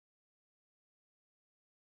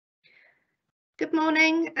Good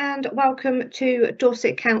morning and welcome to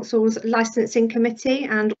Dorset Council's Licensing Committee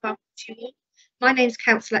and welcome to you all. My name is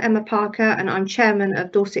Councillor Emma Parker and I'm Chairman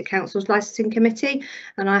of Dorset Council's Licensing Committee,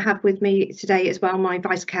 and I have with me today as well my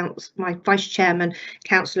Vice Chairman,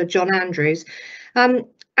 Councillor John Andrews.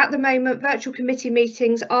 At the moment, virtual committee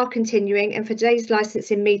meetings are continuing, and for today's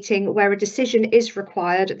licensing meeting, where a decision is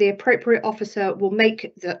required, the appropriate officer will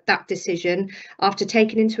make that decision after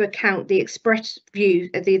taking into account the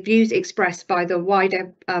views expressed by the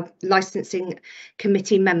wider licensing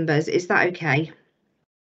committee members. Is that okay?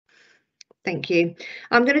 Thank you.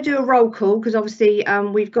 I'm going to do a roll call because obviously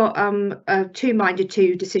we've got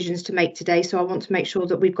two decisions to make today, so I want to make sure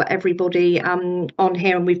that we've got everybody on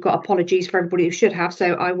here, and we've got apologies for everybody who should have.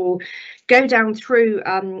 So I will go down through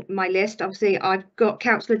my list. Obviously, I've got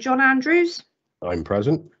Councillor John Andrews. I'm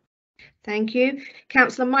present. Thank you.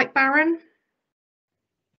 Councillor Mike Barron.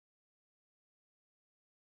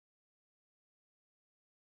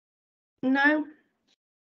 No.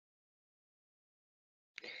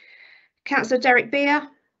 Councillor Derek Beer.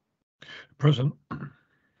 Present.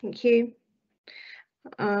 Thank you.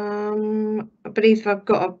 I believe I've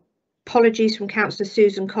got apologies from Councillor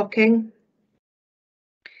Susan Cocking.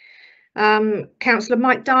 Councillor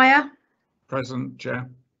Mike Dyer. Present, Chair.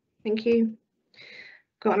 Thank you.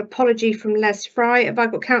 Got an apology from Les Fry. Have I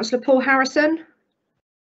got Councillor Paul Harrison?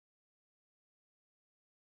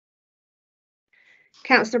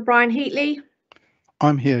 Councillor Brian Heatley.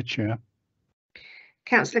 I'm here, Chair.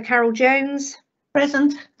 Councillor Carol Jones.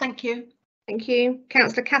 Present, thank you. Thank you.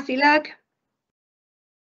 Councillor Kathy Lugg.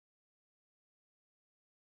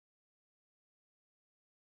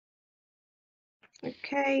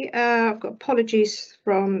 Okay, I've got apologies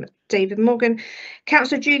from David Morgan.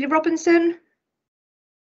 Councillor Julie Robinson.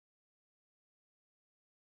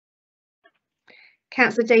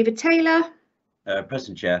 Councillor David Taylor.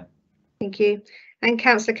 Present, Chair. Thank you. And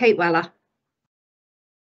Councillor Kate Weller.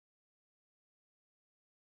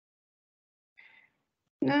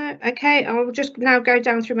 No, okay, I'll just now go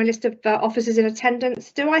down through my list of officers in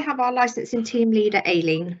attendance. Do I have our licensing team leader,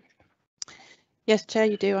 Aileen? Yes, Chair,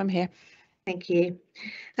 you do. I'm here. Thank you.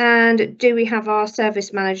 And do we have our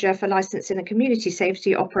service manager for licensing and community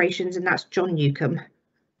safety operations, and that's John Newcombe?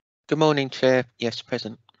 Good morning, Chair. Yes,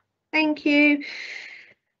 present. Thank you.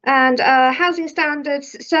 And housing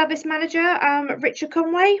standards service manager, Richard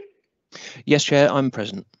Conway? Yes, Chair, I'm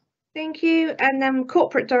present. Thank you. And then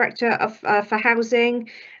corporate director of for housing,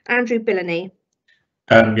 Andrew Billany?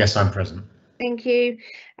 Yes, I'm present. Thank you.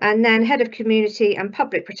 And then head of community and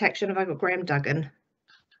public protection, have I got Graham Duggan?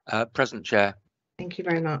 Present, Chair. Thank you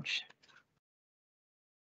very much.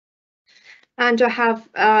 And do I have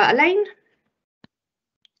Elaine?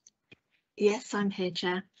 Yes, I'm here,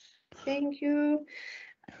 Chair. Thank you.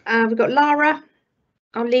 We've got Lara,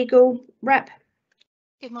 our legal rep.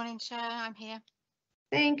 Good morning, Chair. I'm here.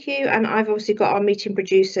 Thank you. And I've obviously got our meeting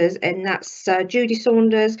producers, and that's Judy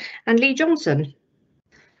Saunders and Lee Johnson.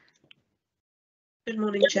 Good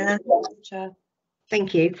morning, Chair.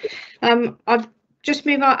 Thank you. I've just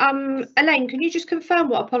moved on. Elaine, can you just confirm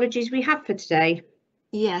what apologies we have for today?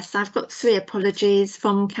 Yes, I've got 3 apologies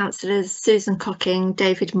from Councillors Susan Cocking,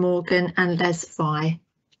 David Morgan and Les Fry.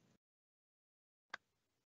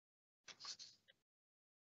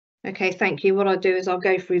 Okay, thank you. What I'll do is I'll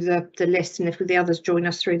go through the list, and if the others join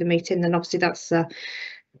us through the meeting, then obviously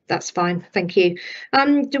that's fine. Thank you.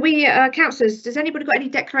 Do we, councillors, does anybody got any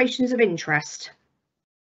declarations of interest?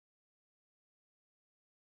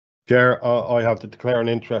 Chair, I have to declare an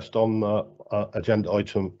interest on agenda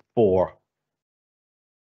item 4.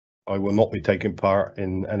 I will not be taking part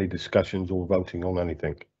in any discussions or voting on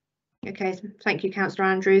anything. Okay, thank you, Councillor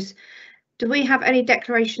Andrews. Do we have any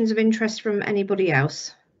declarations of interest from anybody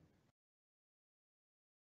else?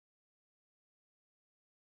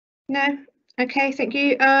 No? Okay, thank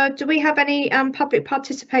you. Do we have any public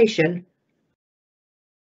participation?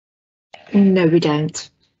 No, we don't.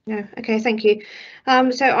 No, okay, thank you.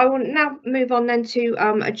 So I will now move on then to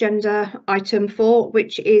agenda item 4,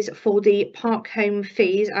 which is for the park home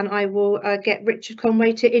fees, and I will get Richard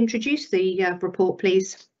Conway to introduce the report,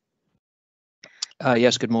 please.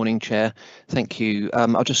 Yes, good morning, Chair. Thank you.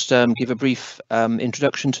 I'll just give a brief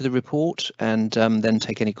introduction to the report and then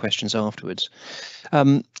take any questions afterwards.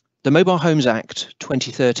 The Mobile Homes Act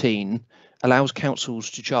 2013 allows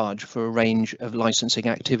councils to charge for a range of licensing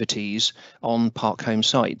activities on park home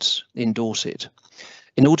sites in Dorset.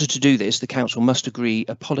 In order to do this, the council must agree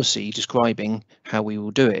a policy describing how we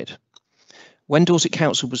will do it. When Dorset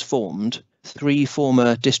Council was formed, 3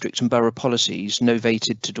 former district and borough policies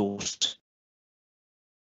novated to Dorset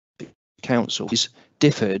councils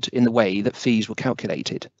differed in the way that fees were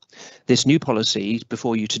calculated. This new policy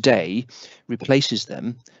before you today replaces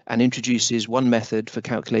them and introduces one method for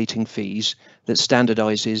calculating fees that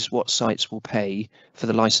standardises what sites will pay for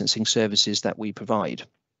the licensing services that we provide.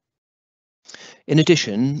 In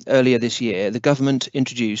addition, earlier this year, the government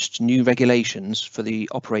introduced new regulations for the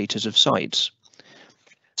operators of sites.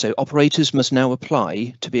 So operators must now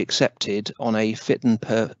apply to be accepted on a fit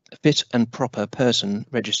and proper person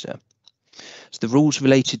register. So the rules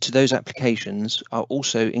related to those applications are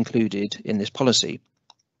also included in this policy.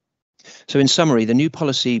 So in summary, the new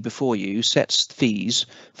policy before you sets fees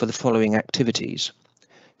for the following activities: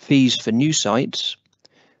 fees for new sites,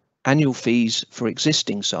 annual fees for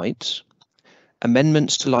existing sites,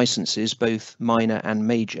 amendments to licenses, both minor and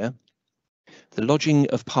major, the lodging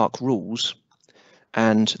of park rules,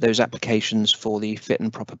 and those applications for the fit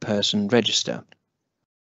and proper person register.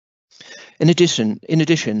 In addition,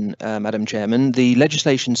 Madam Chairman, the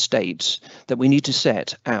legislation states that we need to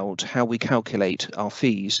set out how we calculate our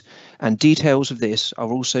fees, and details of this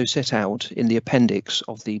are also set out in the appendix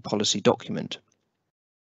of the policy document.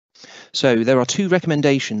 So there are two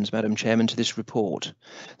recommendations, Madam Chairman, to this report.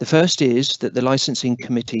 The first is that the Licensing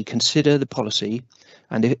Committee consider the policy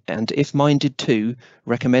and if minded to,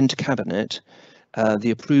 recommend to Cabinet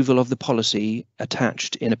the approval of the policy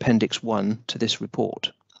attached in Appendix 1 to this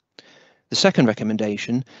report. The second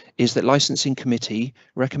recommendation is that Licensing Committee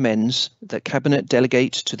recommends that Cabinet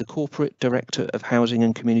delegate to the Corporate Director of Housing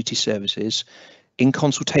and Community Services, in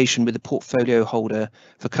consultation with the portfolio holder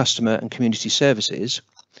for customer and community services,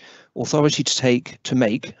 authority to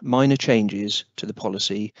make minor changes to the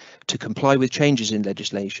policy to comply with changes in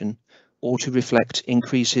legislation or to reflect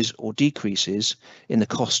increases or decreases in the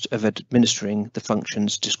cost of administering the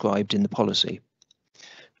functions described in the policy.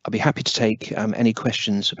 I'll be happy to take any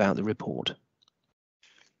questions about the report.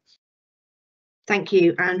 Thank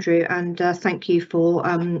you, Andrew, and thank you for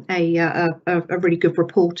a really good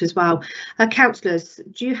report as well. Councillors,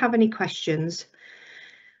 do you have any questions?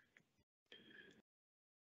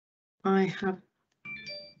 I have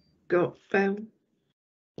got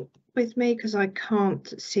with me because I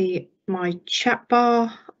can't see my chat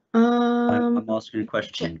bar. I'm asking a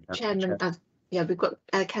question. Chairman, yeah, we've got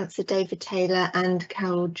Councillor David Taylor and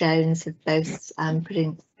Carol Jones have both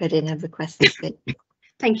put in a request to speak.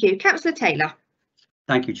 Thank you. Councillor Taylor.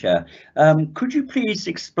 Thank you, Chair. Could you please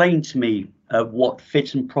explain to me what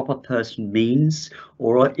fit and proper person means,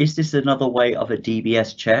 or is this another way of a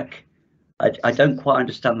DBS check? I don't quite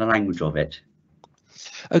understand the language of it.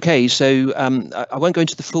 Okay, so I won't go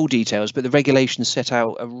into the full details, but the regulations set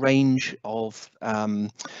out a range of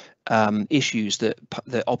issues that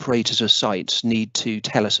operators of sites need to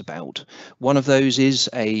tell us about. One of those is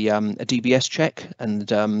a DBS check, and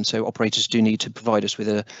so operators do need to provide us with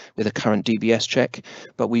a current DBS check.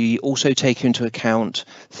 But we also take into account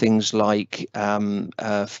things like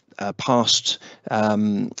past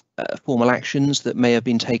formal actions that may have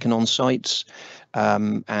been taken on sites.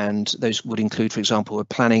 And those would include, for example, a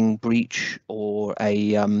planning breach or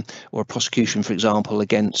a prosecution, for example,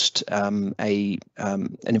 against an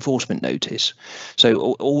enforcement notice.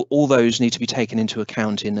 So all those need to be taken into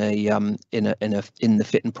account in the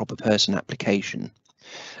fit and proper person application.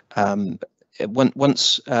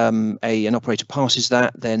 Once an operator passes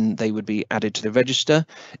that, then they would be added to the register.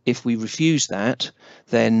 If we refuse that,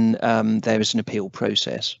 then there is an appeal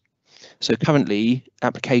process. So currently,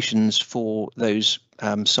 applications for those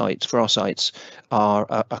sites, for our sites, are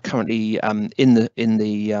currently are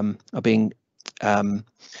being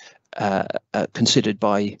considered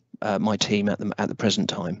by my team at the present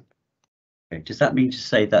time. Okay. Does that mean to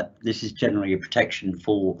say that this is generally a protection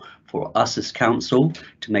for us as council,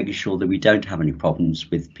 to making sure that we don't have any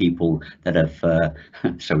problems with people that have,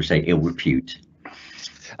 so we say, ill repute?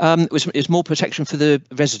 It's more protection for the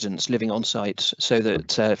residents living on site, so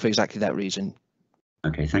that for exactly that reason.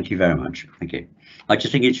 Okay, thank you very much. Thank you. I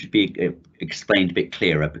just think it should be explained a bit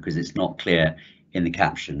clearer, because it's not clear in the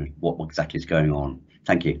caption what exactly is going on.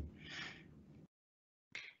 Thank you.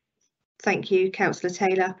 Thank you, Councillor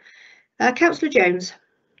Taylor. Councillor Jones.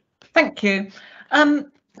 Thank you.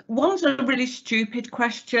 One's a really stupid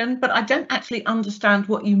question, but I don't actually understand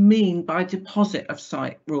what you mean by deposit of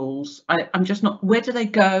site rules. I'm just not, where do they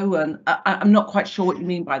go? And I'm not quite sure what you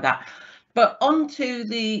mean by that. But on to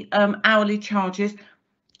the hourly charges,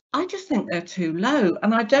 I just think they're too low.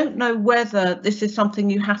 And I don't know whether this is something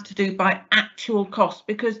you have to do by actual cost,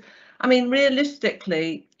 because, I mean,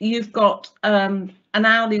 realistically, you've got an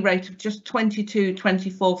hourly rate of just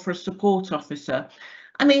 22.24 for a support officer.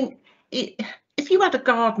 I mean, if you had a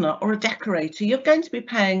gardener or a decorator, you're going to be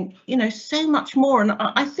paying, you know, so much more. And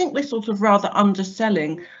I think we're sort of rather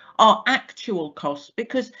underselling our actual costs,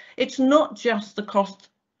 because it's not just the cost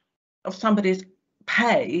of somebody's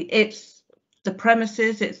pay, it's the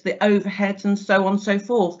premises, it's the overheads and so on and so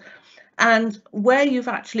forth. And where you've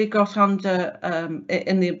actually got under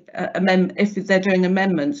in the if they're doing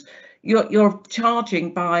amendments, you're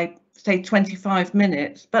charging by, say, 25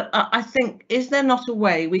 minutes. But I think, is there not a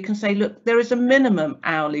way we can say, look, there is a minimum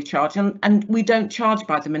hourly charge, and we don't charge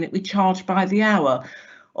by the minute, we charge by the hour?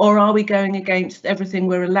 Or are we going against everything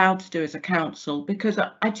we're allowed to do as a council? Because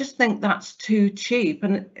I just think that's too cheap,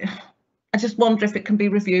 and I just wonder if it can be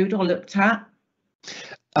reviewed or looked at.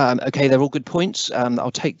 Okay, they're all good points. I'll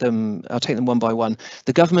take them one by one.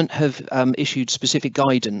 The government have issued specific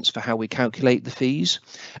guidance for how we calculate the fees,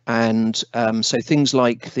 and so things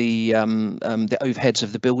like the overheads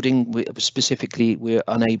of the building, we're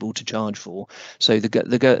unable to charge for. So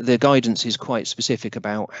the guidance is quite specific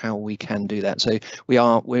about how we can do that. So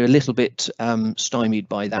we're a little bit stymied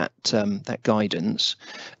by that guidance.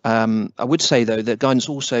 I would say though that guidance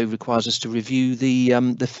also requires us to review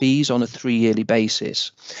the fees on a 3-yearly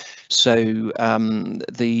basis. So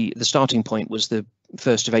the starting point was the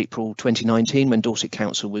 1st of April 2019 when Dorset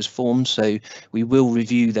Council was formed. So we will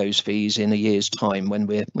review those fees in a year's time when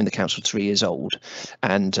the council's 3 years old,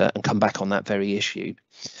 and come back on that very issue.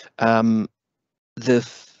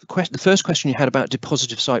 The first question you had about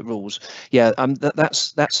deposit of site rules, yeah,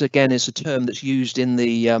 that's again is a term that's used in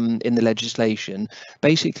the legislation.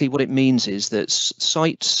 Basically, what it means is that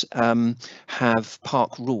sites have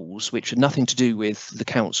park rules which are nothing to do with the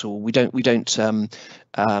council. We don't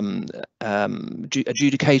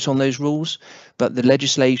adjudicate on those rules, but the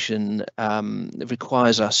legislation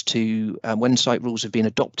requires us to, when site rules have been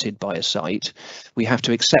adopted by a site, we have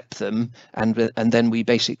to accept them, and then we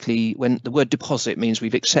basically, when the word deposit means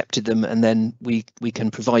we've accepted them, and then we can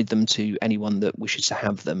provide them to anyone that wishes to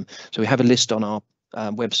have them. So we have a list on our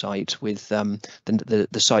website with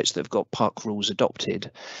the sites that have got park rules adopted,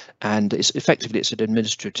 and it's an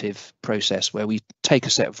administrative process where we take a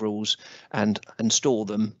set of rules and store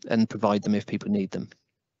them and provide them if people need them.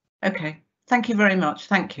 Okay, thank you very much.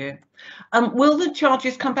 Thank you. Will the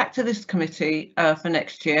charges come back to this committee for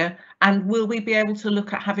next year, and will we be able to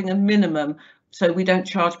look at having a minimum, so we don't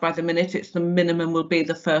charge by the minute, it's the minimum will be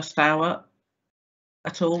the first hour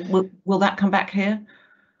at all? Will that come back here?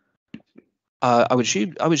 I would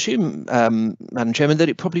assume, Madam Chairman, that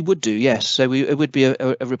it probably would do. Yes, so it would be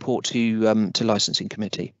a report to licensing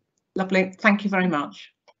committee. Lovely. Thank you very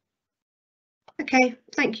much. Okay,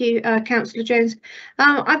 thank you, Councillor Jones.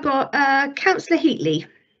 I've got Councillor Heatley.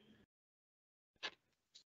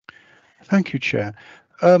 Thank you, Chair.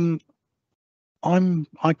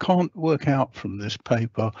 I can't work out from this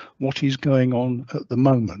paper what is going on at the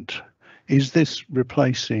moment. Is this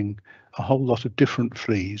replacing a whole lot of different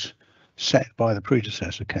fees set by the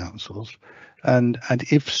predecessor councils, and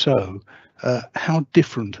if so, how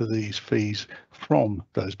different are these fees from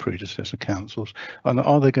those predecessor councils, and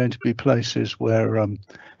are there going to be places where,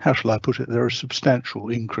 how shall I put it, there are substantial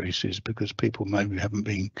increases because people maybe haven't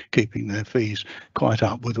been keeping their fees quite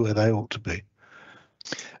up with where they ought to be?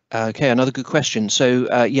 Okay, another good question.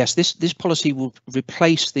 So yes, this policy will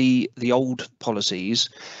replace the old policies,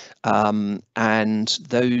 and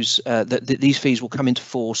those these fees will come into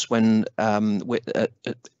force when,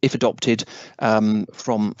 if adopted,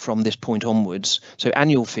 from this point onwards. So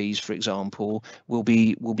annual fees, for example, will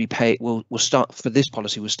start for this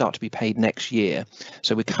policy will start to be paid next year.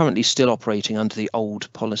 So we're currently still operating under the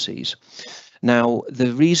old policies. Now,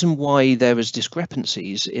 the reason why there is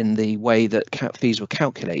discrepancies in the way that fees were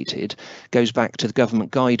calculated goes back to the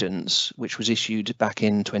government guidance, which was issued back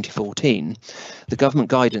in 2014. The government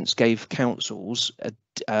guidance gave councils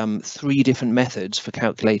 3 different methods for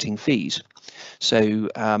calculating fees. So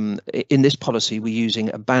in this policy, we're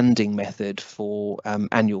using a banding method for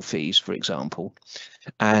annual fees, for example.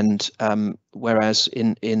 And whereas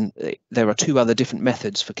there are 2 other different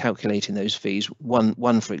methods for calculating those fees.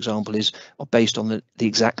 One, for example, is based on the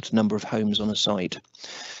exact number of homes on a site.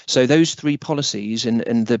 So those 3 policies,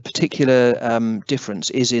 and the particular difference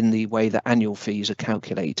is in the way that annual fees are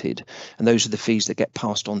calculated, and those are the fees that get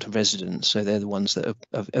passed on to residents. So they're the ones that are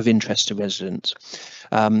of interest to residents.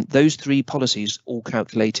 Those 3 policies all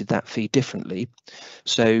calculated that fee differently.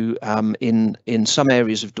 So in some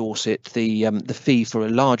areas of Dorset, the fee for a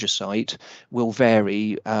larger site will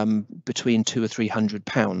vary between £200 or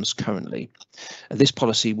 £300 currently. This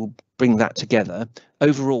policy will bring that together.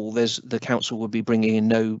 Overall, the council will be bringing in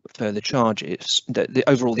no further charges. The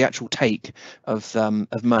actual take of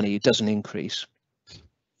money doesn't increase.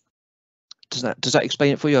 does that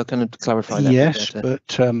explain it for you? I kind of clarify that. Yes,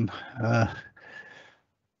 but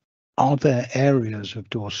are there areas of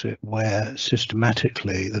Dorset where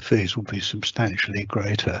systematically the fees will be substantially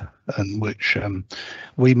greater, and which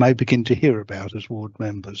we may begin to hear about as ward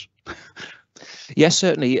members? Yes,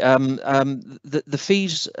 certainly. The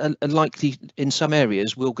fees are likely in some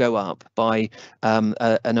areas will go up by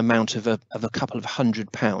an amount of a couple of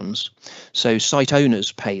 £100. So site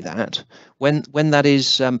owners pay that. When that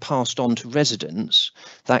is passed on to residents,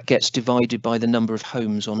 that gets divided by the number of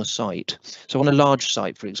homes on a site. So on a large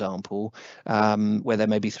site, for example, where there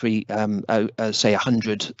may be say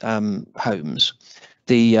 100 homes,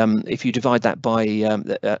 if you divide that by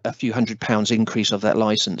a few £100 increase of that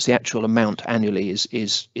license, the actual amount annually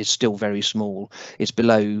is still very small. It's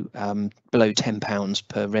below £10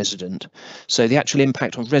 per resident. So the actual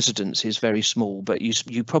impact on residents is very small, but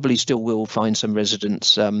you probably still will find some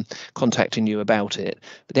residents contacting you about it.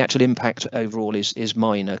 But the actual impact overall is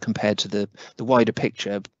minor compared to the wider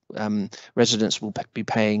picture. Residents will be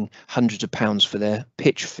paying hundreds of pounds for their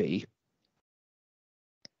pitch fee.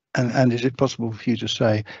 And is it possible for you to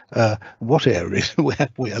say what areas where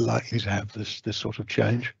we are likely to have this sort of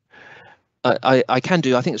change? I can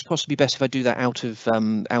do. I think it's possibly best if I do that out of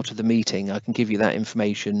the meeting. I can give you that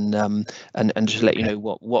information and just let you know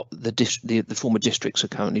what the former districts are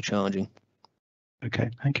currently charging. Okay,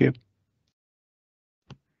 thank you.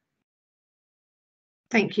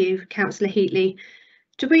 Thank you, Councillor Heatley.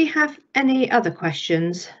 Do we have any other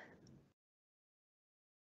questions?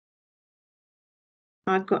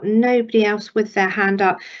 I've got nobody else with their hand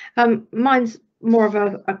up. Mine's more of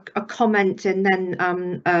a comment and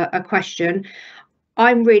then a question.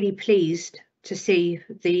 I'm really pleased to see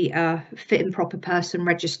the fit and proper person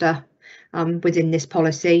register within this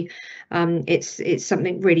policy. It's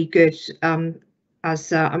something really good,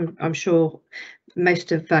 as I'm sure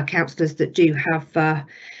most of councillors that do have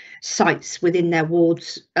sites within their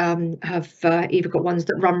wards have either got ones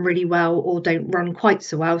that run really well or don't run quite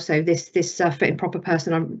so well. So this fit and proper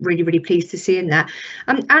person, I'm really pleased to see in there.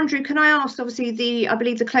 Andrew, can I ask, obviously I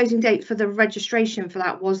believe the closing date for the registration for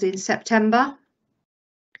that was in September.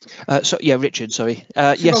 So yeah, Richard, sorry.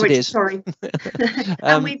 Yes, Richard, it is. Sorry.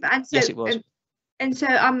 Yes, it was. And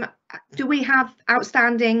so do we have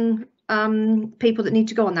outstanding people that need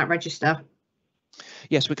to go on that register?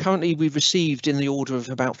 Yes, we've received in the order of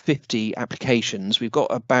about 50 applications. We've got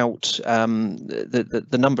about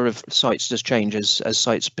the number of sites does change as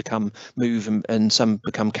sites move and some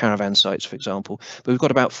become caravan sites, for example. But we've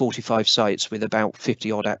got about 45 sites with about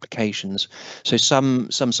 50 odd applications. So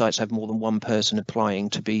some sites have more than one person applying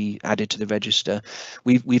to be added to the register.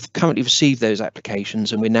 We've currently received those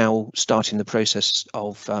applications and we're now starting the process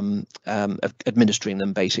of administering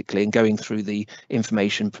them basically and going through the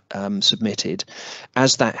information submitted.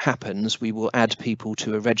 As that happens, we will add people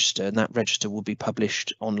to a register and that register will be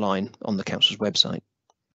published online on the council's website.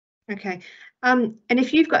 Okay. And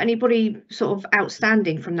if you've got anybody sort of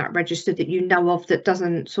outstanding from that register that you know of that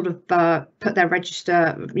doesn't sort of put their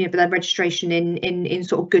their registration in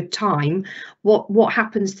sort of good time, what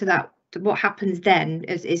happens to that? What happens then?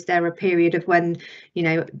 Is there a period of when,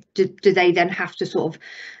 do they then have to sort of,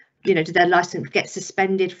 do their license get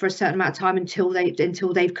suspended for a certain amount of time until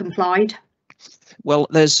they've complied? Well,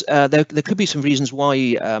 there could be some reasons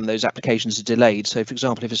why those applications are delayed. So, for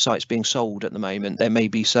example, if a site's being sold at the moment, there may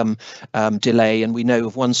be some delay. And we know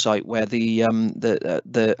of one site where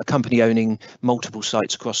a company owning multiple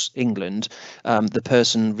sites across England, the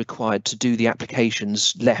person required to do the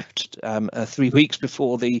applications left 3 weeks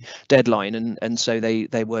before the deadline, and so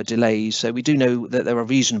they were delays. So we do know that there are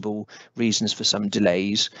reasonable reasons for some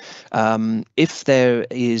delays. If there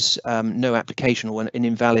is no application or an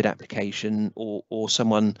invalid application, or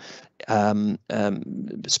someone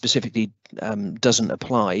specifically doesn't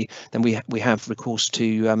apply, then we have recourse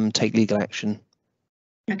to take legal action.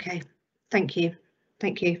 Okay, thank you.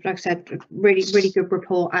 Like I said, really good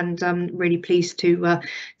report, and really pleased to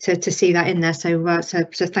see that in there. So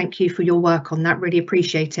thank you for your work on that. Really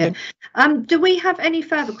appreciate it. Do we have any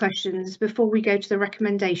further questions before we go to the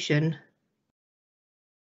recommendation?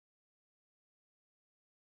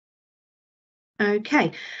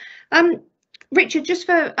 Okay. Richard, just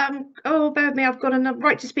for bear with me, I've got a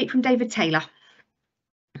right to speak from David Taylor.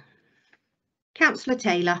 Councillor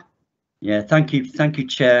Taylor. Yeah, thank you,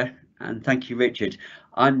 Chair, and thank you, Richard.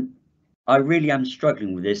 I really am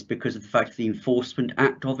struggling with this because of the fact of the enforcement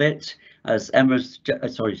act of it. As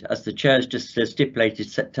the Chair's just stipulated,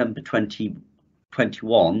 September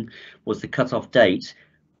 2021 was the cut-off date,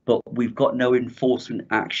 but we've got no enforcement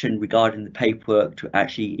action regarding the paperwork to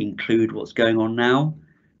actually include what's going on now.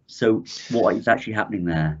 So what is actually happening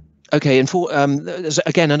there? Okay, there's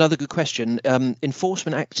again another good question.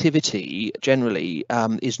 Enforcement activity generally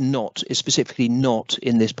is specifically not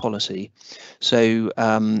in this policy. So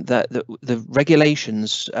that the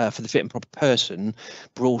regulations for the fit and proper person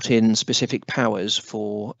brought in specific powers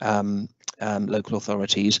for local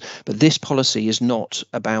authorities, but this policy is not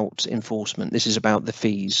about enforcement. This is about the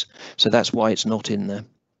fees. So that's why it's not in there.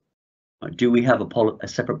 Do we have a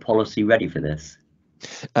separate policy ready for this?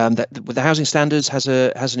 That the housing standards has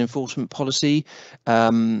an enforcement policy.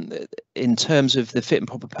 In terms of the fit and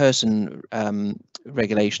proper person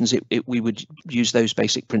regulations, we would use those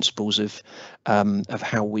basic principles of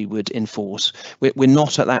how we would enforce. We're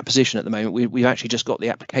not at that position at the moment. We've actually just got the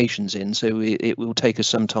applications in, so it will take us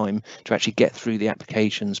some time to actually get through the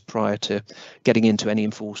applications prior to getting into any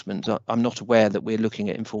enforcement. I'm not aware that we're looking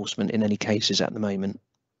at enforcement in any cases at the moment.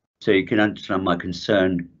 So you can understand my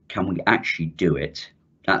concern. Can we actually do it?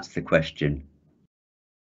 That's the question.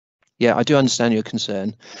 Yeah, I do understand your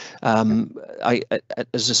concern. As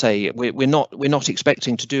I say, we're not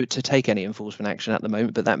expecting to take any enforcement action at the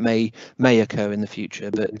moment, but that may occur in the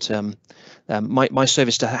future. But my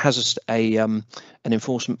service has an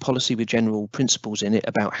enforcement policy with general principles in it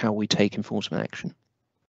about how we take enforcement action.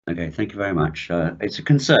 Okay, thank you very much. It's a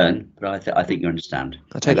concern, but I think you understand.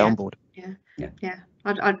 I take that on board. Yeah.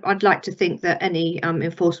 I'd like to think that any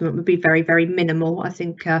enforcement would be very, very minimal. I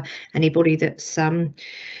think anybody that's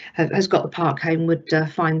has got the park home would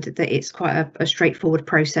find that it's quite a straightforward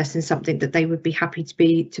process and something that they would be happy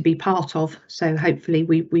to be part of. So hopefully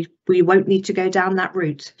we won't need to go down that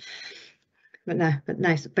route. But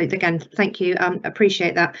again, thank you.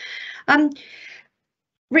 Appreciate that.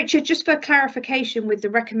 Richard, just for clarification with the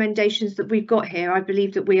recommendations that we've got here, I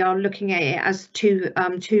believe that we are looking at it as two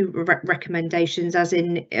recommendations, as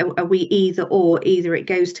in are we either it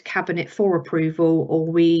goes to Cabinet for approval or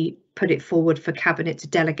we put it forward for Cabinet to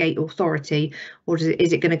delegate authority, or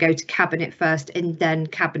is it going to go to Cabinet first and then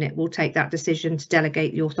Cabinet will take that decision to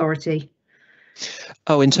delegate the authority?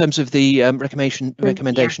 Oh, in terms of the recommendation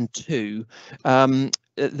 2,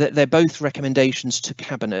 they're both recommendations to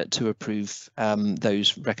Cabinet to approve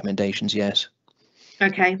those recommendations. Yes.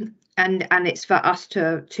 Okay, and it's for us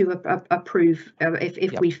to approve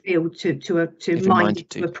if we feel to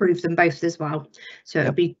approve them both as well. So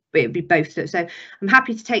it'd be both. So I'm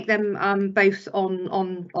happy to take them both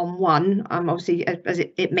on one. Obviously, as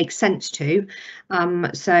it makes sense to.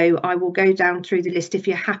 So I will go down through the list if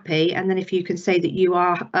you're happy, and then if you can say that you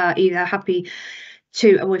are either happy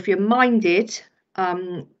to, or if you're minded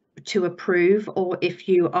to approve, or if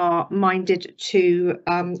you are minded to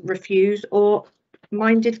refuse, or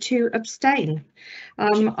minded to abstain. I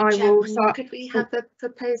will start. Could we have a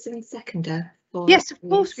proposer and seconder? Yes, of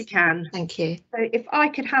course we can. Thank you. So if I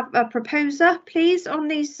could have a proposer, please, on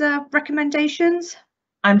these recommendations.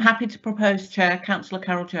 I'm happy to propose, Chair, Councillor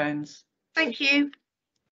Carol Jones. Thank you.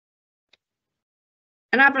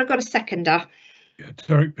 And I've got a seconder. Yeah,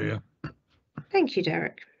 Derek Beer. Thank you,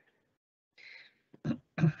 Derek.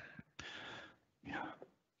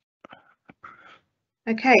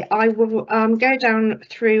 Okay, I will go down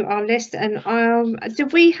through our list, and do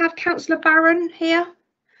we have Councillor Barron here?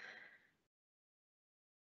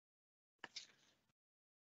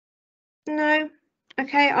 No.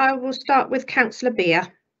 Okay, I will start with Councillor Beer.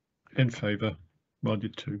 In favour.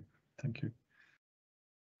 Minded to. Thank you.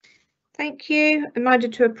 Thank you. And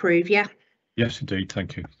minded to approve, yeah? Yes, indeed.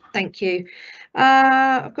 Thank you. Thank you.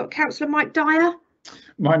 I've got Councillor Mike Dyer.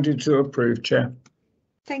 Minded to approve, Chair.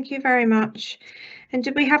 Thank you very much. And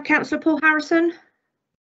did we have Councillor Paul Harrison?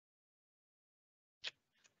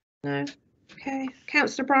 No. Okay.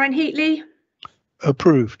 Councillor Brian Heatley?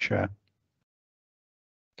 Approve, Chair.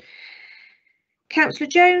 Councillor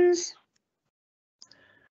Jones?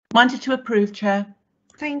 Minded to approve, Chair.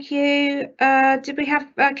 Thank you. Did we have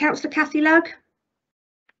Councillor Cathy Lugg?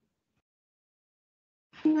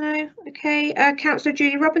 No. Okay. Councillor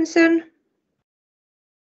Julie Robinson?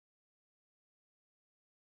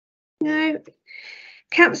 No.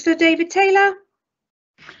 Councillor David Taylor?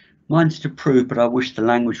 Mine's to approve, but I wish the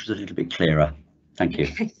language was a little bit clearer. Thank you.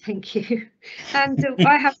 Okay, thank you. And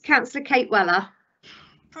I have Councillor Kate Weller.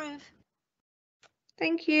 Approve.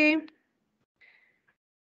 Thank you.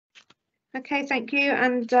 Okay, thank you.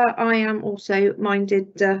 And I am also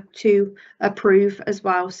minded to approve as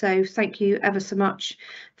well. So thank you ever so much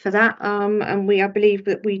for that. And I believe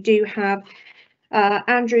that we do have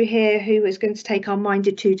Andrew here, who is going to take our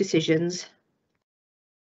minded to decisions.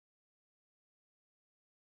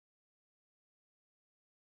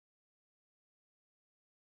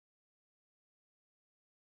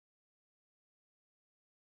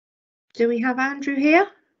 Do we have Andrew here?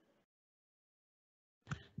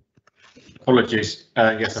 Apologies.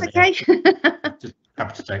 Yes, That's I'm okay. just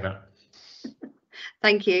happy to take that.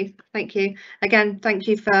 Thank you. Again, thank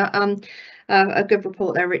you for a good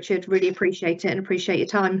report there, Richard. Really appreciate it and appreciate your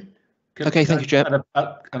time. Okay, thank you, Chair.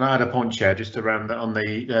 And I had a point, Chair, just around that on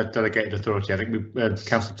the delegated authority. I think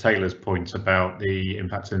Councillor Taylor's point about the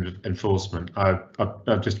impact and enforcement.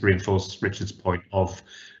 I've just reinforced Richard's point of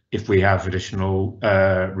if we have additional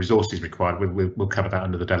resources required, we'll cover that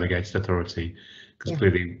under the delegated authority. Because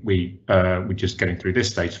clearly we're just getting through this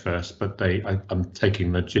stage first. But I'm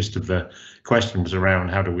taking the gist of the question was around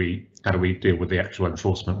how do we deal with the actual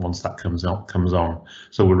enforcement once that comes on.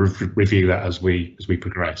 So we'll review that as we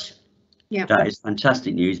progress. Yeah, that is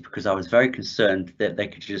fantastic news, because I was very concerned that they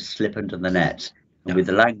could just slip under the net. And with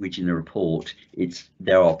the language in the report,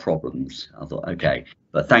 there are problems. I thought, okay,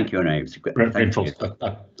 but thank you anyway. It was great.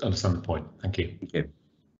 I understand the point. Thank you. Thank you.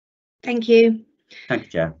 thank you. Thank you,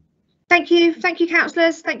 Chair. Thank you,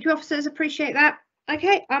 councillors. Thank you, officers. Appreciate that.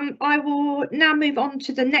 Okay, I will now move on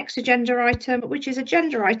to the next agenda item, which is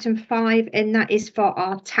agenda item 5, and that is for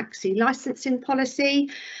our taxi licensing policy.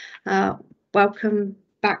 Welcome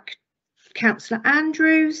back, Councillor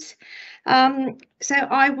Andrews. So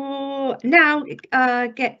I will now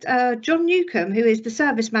get John Newcombe, who is the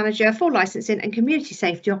Service Manager for Licensing and Community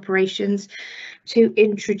Safety Operations, to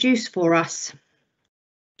introduce for us.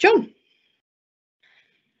 John.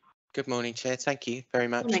 Good morning, Chair. Thank you very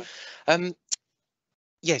much. Morning.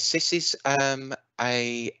 Yes, this is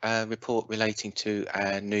a report relating to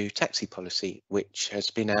our new taxi policy, which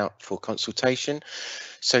has been out for consultation.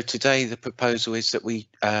 So today the proposal is that we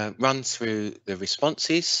run through the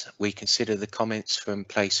responses, we consider the comments from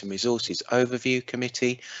Place and Resources Overview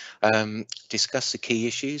Committee, discuss the key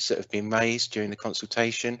issues that have been raised during the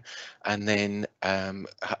consultation, and then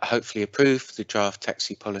hopefully approve the draft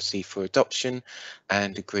taxi policy for adoption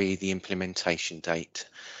and agree the implementation date.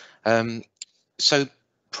 So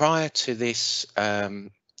prior to this a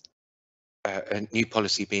new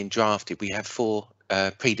policy being drafted, we have 4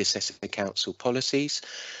 predecessor council policies.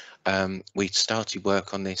 We started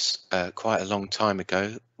work on this quite a long time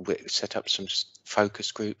ago. We set up some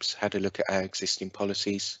focus groups, had a look at our existing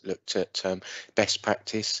policies, looked at best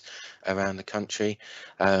practice around the country,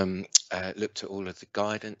 looked at all of the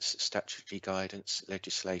guidance, statutory guidance,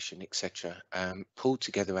 legislation, etc. Pulled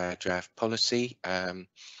together our draft policy,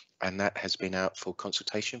 and that has been out for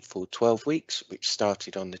consultation for 12 weeks, which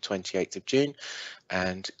started on the 28th of June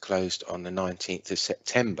and closed on the 19th of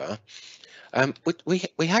September.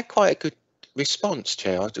 We had quite a good response,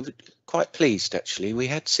 Chair. I was quite pleased, actually. We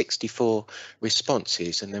had 64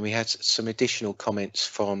 responses, and then we had some additional comments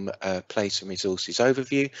from Place and Resources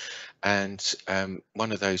Overview, and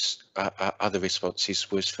one of those other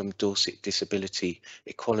responses was from Dorset Disability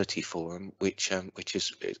Equality Forum, which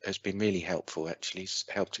has been really helpful. Actually, it's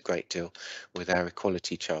helped a great deal with our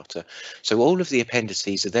equality charter. So all of the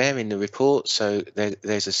appendices are there in the report. So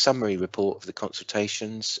there's a summary report of the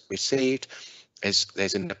consultations received.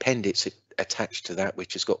 There's an appendix attached to that,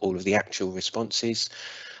 which has got all of the actual responses.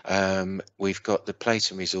 We've got the Place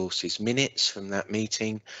and Resources minutes from that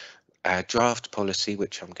meeting, our draft policy,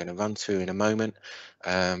 which I'm going to run through in a moment.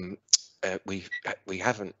 We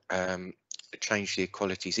haven't changed the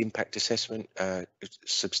equalities impact assessment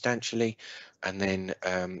substantially, and then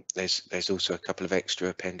there's also a couple of extra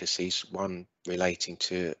appendices, one relating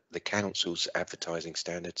to the council's advertising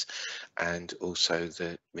standards and also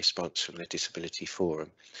the response from the Disability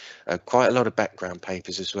Forum. Quite a lot of background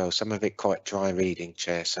papers as well, some of it quite dry reading,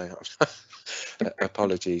 Chair, so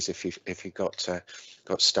apologies if you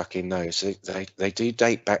got stuck in those. They do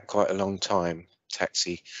date back quite a long time,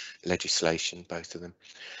 taxi legislation, both of them.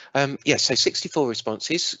 Yes, so 64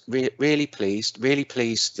 responses, really pleased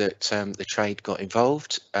that the trade got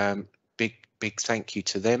involved. Big thank you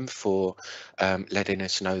to them for letting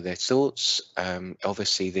us know their thoughts.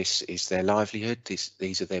 Obviously this is their livelihood,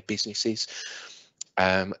 these are their businesses,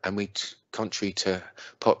 and contrary to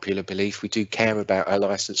popular belief, we do care about our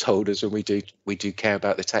license holders, and we do care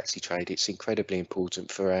about the taxi trade. It's incredibly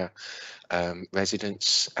important for our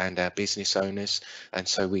residents and our business owners, and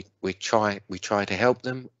so we try to help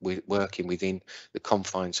them with working within the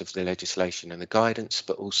confines of the legislation and the guidance,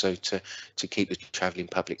 but also to keep the travelling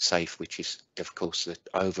public safe, which is of course the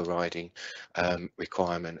overriding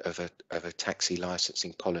requirement of a taxi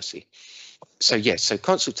licensing policy. So yes, so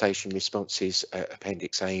consultation responses,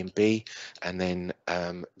 appendix A and B, and then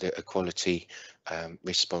the equality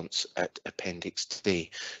response at appendix D.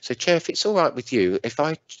 So Chair, if it's all right with you,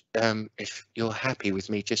 if you're happy with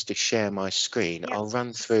me just to share my screen, yes, I'll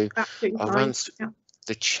run through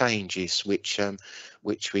the changes which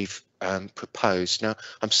we've proposed. Now,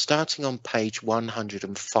 I'm starting on page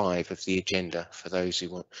 105 of the agenda for those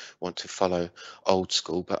who want to follow old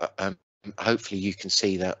school, but hopefully you can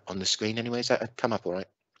see that on the screen anyway. Has that come up all right?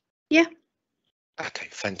 Yeah. Okay,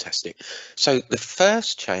 fantastic. So the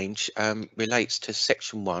first change relates to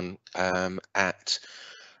section 1 at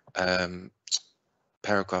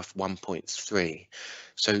paragraph 1.3.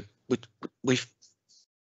 So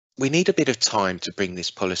we need a bit of time to bring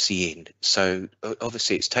this policy in. So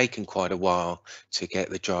obviously it's taken quite a while to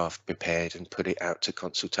get the draft prepared and put it out to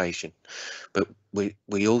consultation. But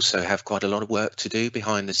we also have quite a lot of work to do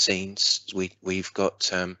behind the scenes. We've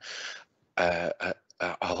got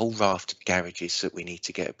a whole raft of garages that we need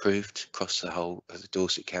to get approved across the whole of the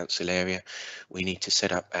Dorset Council area. We need to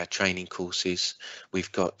set up our training courses.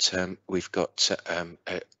 We've got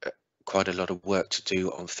quite a lot of work to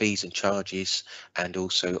do on fees and charges, and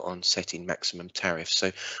also on setting maximum tariffs.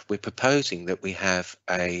 So we're proposing that we have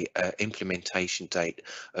a implementation date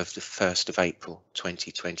of the 1st of April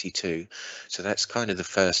 2022. So that's kind of the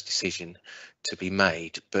first decision to be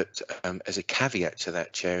made. But as a caveat to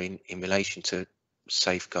that, Chair, in relation to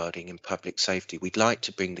safeguarding and public safety, we'd like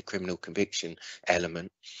to bring the criminal conviction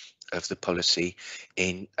element of the policy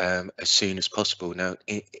in as soon as possible. Now,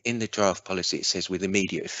 in the draft policy, it says with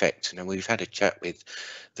immediate effect. Now, we've had a chat with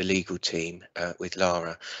the legal team, with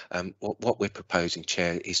Lara. What we're proposing,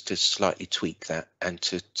 Chair, is to slightly tweak that and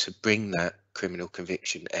to bring that criminal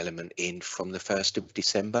conviction element in from the 1st of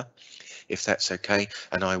December, if that's okay.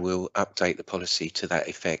 And I will update the policy to that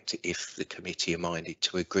effect if the committee are minded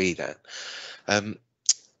to agree that.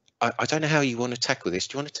 I don't know how you want to tackle this.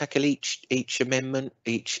 Do you want to tackle each amendment,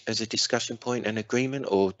 each as a discussion point and agreement,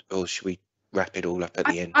 or should we wrap it all up at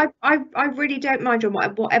the end? I really don't mind, John.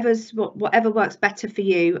 Whatever works better for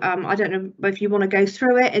you. I don't know if you want to go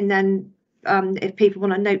through it, and then if people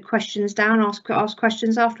want to note questions down, ask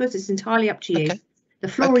questions afterwards. It's entirely up to you. Okay. The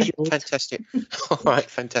floor is yours. Fantastic. All right,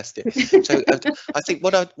 fantastic. So I think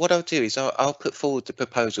what I'll do is I'll put forward the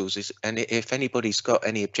proposals, and if anybody's got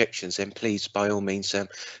any objections, then please by all means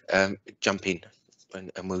jump in,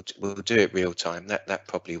 and we'll do it real time. That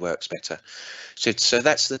probably works better. So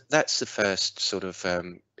that's the first sort of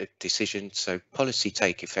decision. So policy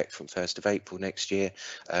take effect from 1st of April next year.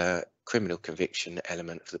 Criminal conviction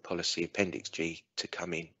element of the policy, Appendix G, to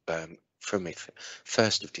come in from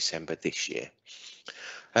 1st of December this year.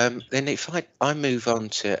 Then if I move on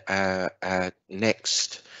to our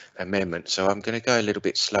next amendment, so I'm going to go a little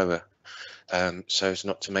bit slower so as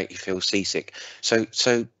not to make you feel seasick. So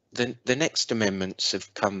the next amendments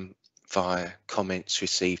have come via comments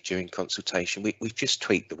received during consultation. We've just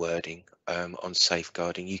tweaked the wording on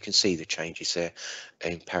safeguarding. You can see the changes there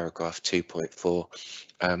in paragraph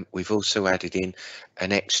 2.4. We've also added in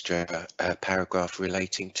an extra paragraph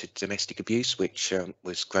relating to domestic abuse, which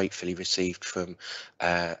was gratefully received from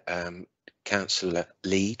Councillor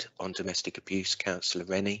Lead on domestic abuse, Councillor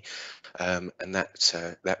Rennie, and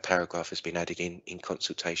that paragraph has been added in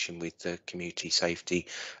consultation with the community safety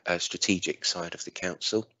strategic side of the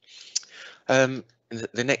council.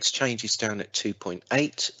 The next change is down at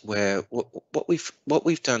 2.8, where what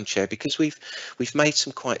we've done, Chair, because we've made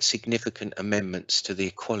some quite significant amendments to the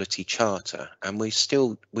Equality Charter, and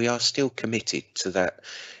we are still committed to that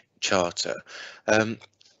charter.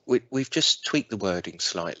 We've just tweaked the wording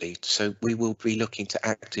slightly, so we will be looking to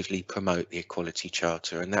actively promote the Equality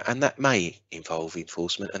Charter, and that may involve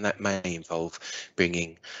enforcement, and that may involve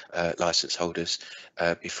bringing licence holders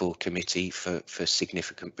before committee for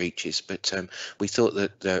significant breaches. But we thought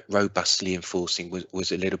that robustly enforcing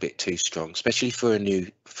was a little bit too strong, especially for a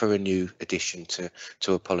new addition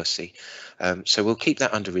to a policy. So we'll keep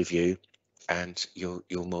that under review, and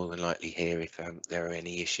you'll more than likely hear if there are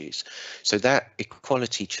any issues. So that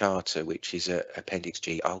Equality Charter, which is Appendix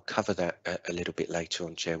G, I'll cover that a little bit later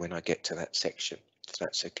on, Chair, when I get to that section, if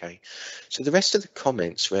that's okay. So the rest of the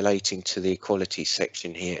comments relating to the equality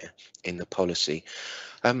section here in the policy,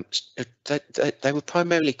 they were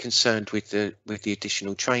primarily concerned with the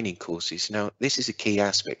additional training courses. Now, this is a key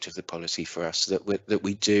aspect of the policy for us, that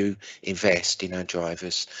we do invest in our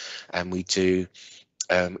drivers, and we do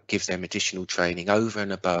give them additional training over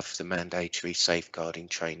and above the mandatory safeguarding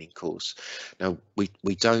training course. Now,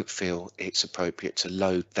 we don't feel it's appropriate to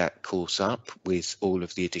load that course up with all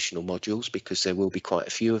of the additional modules, because there will be quite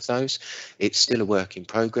a few of those. It's still a work in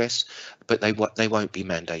progress, but they won't be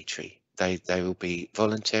mandatory. They will be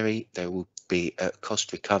voluntary. They will be a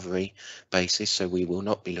cost recovery basis, so we will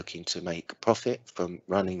not be looking to make profit from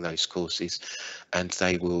running those courses, and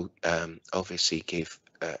they will obviously give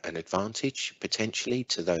an advantage potentially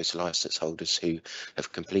to those licence holders who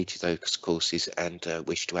have completed those courses and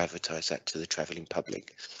wish to advertise that to the travelling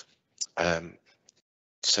public.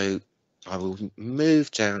 So I will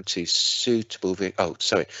move down to suitable. Oh,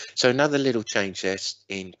 sorry. So another little change there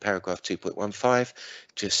in paragraph 2.15,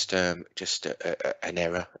 just an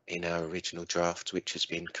error in our original draft, which has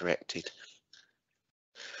been corrected.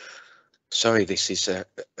 Sorry, this is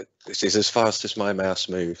as fast as my mouse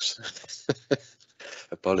moves.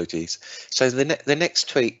 Apologies. So the next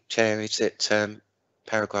tweak, Chair, is at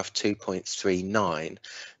paragraph 2.39.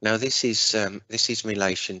 Now this is in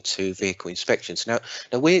relation to vehicle inspections. Now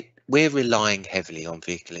we're relying heavily on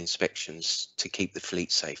vehicle inspections to keep the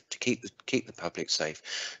fleet safe, to keep the public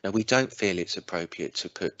safe. Now we don't feel it's appropriate to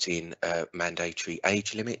put in mandatory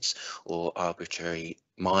age limits or arbitrary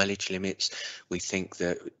mileage limits. We think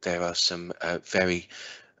that there are some very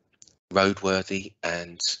roadworthy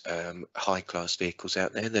and high-class vehicles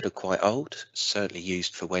out there that are quite old, certainly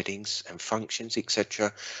used for weddings and functions,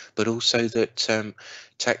 etc. But also that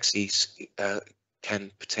taxis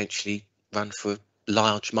can potentially run for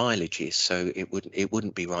large mileages, so it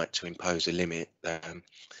wouldn't be right to impose a limit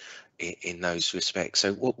in those respects.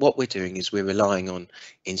 So what we're doing is we're relying on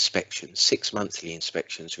inspections, 6 monthly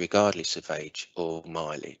inspections, regardless of age or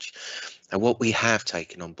mileage. And what we have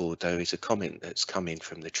taken on board, though, is a comment that's come in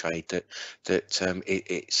from the trade that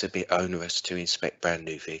it's a bit onerous to inspect brand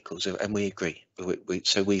new vehicles, and we agree.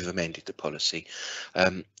 So we've amended the policy.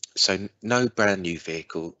 So no brand new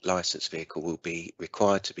vehicle, licensed vehicle, will be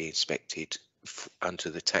required to be inspected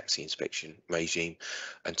under the taxi inspection regime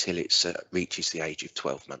until it reaches the age of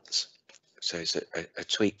 12 months. So it's a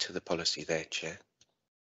tweak to the policy there, Chair.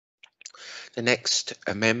 The next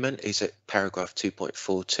amendment is at paragraph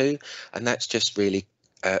 2.42, and that's just really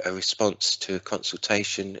a response to a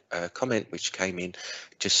consultation comment which came in,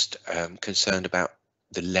 just concerned about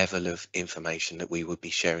the level of information that we would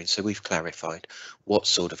be sharing. So we've clarified what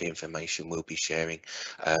sort of information we'll be sharing,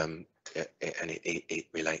 and it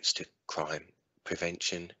relates to crime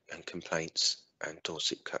prevention and complaints and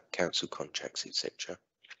Dorset Council contracts, etc.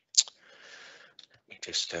 Let me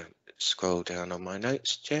just scroll down on my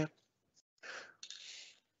notes, Chair.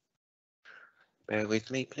 Bear with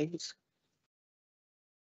me, please.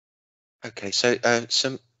 Okay, so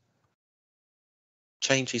some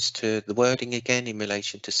changes to the wording again in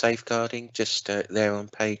relation to safeguarding, just there on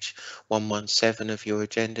page 117 of your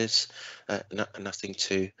agendas. Nothing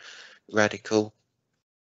too radical.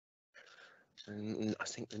 And I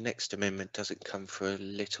think the next amendment doesn't come for a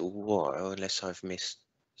little while, unless I've missed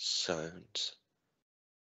zones.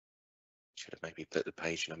 Should have maybe put the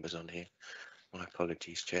page numbers on here. My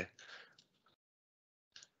apologies, Chair.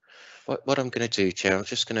 What I'm going to do, Chair, I'm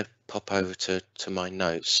just going to pop over to my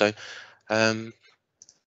notes. So there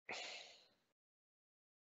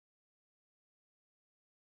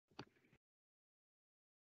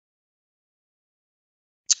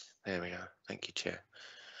we are. Thank you, Chair.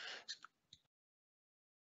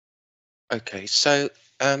 Okay, so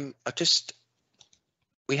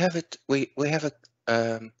we have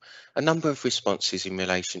a number of responses in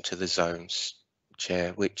relation to the zones,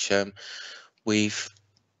 Chair, which we've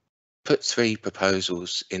put 3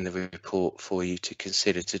 proposals in the report for you to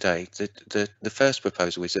consider today. The first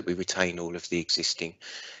proposal is that we retain all of the existing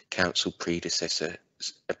council predecessor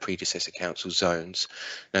council zones.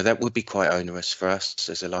 Now that would be quite onerous for us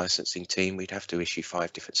as a licensing team. We'd have to issue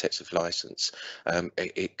 5 different sets of license.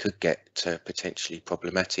 It could get potentially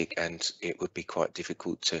problematic, and it would be quite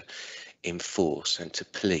difficult to enforce and to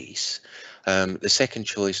police. The second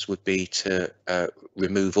choice would be to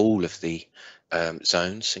remove all of the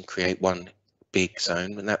zones and create one big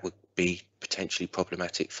zone, and that would be potentially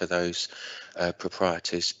problematic for those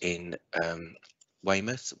proprietors in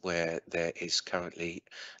Weymouth, where there is currently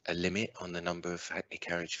a limit on the number of hackney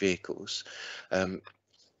carriage vehicles, and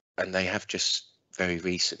they have just very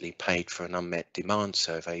recently paid for an unmet demand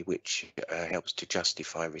survey, which helps to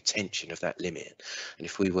justify retention of that limit. And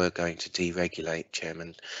if we were going to deregulate,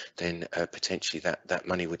 Chairman, then potentially that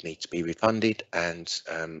money would need to be refunded, and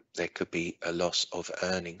there could be a loss of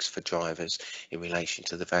earnings for drivers in relation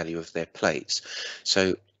to the value of their plates.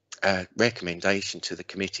 So recommendation to the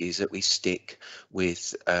committee is that we stick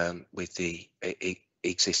with the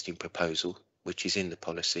existing proposal, which is in the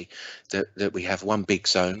policy, that we have one big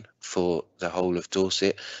zone for the whole of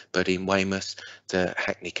Dorset, but in Weymouth the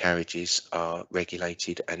hackney carriages are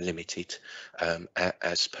regulated and limited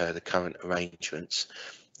as per the current arrangements.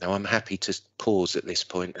 Now I'm happy to pause at this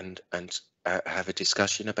point and have a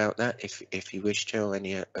discussion about that if you wish, Chair, or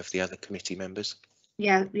any of the other committee members.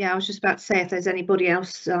 Yeah, I was just about to say, if there's anybody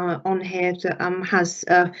else on here that has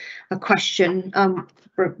a question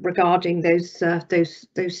regarding those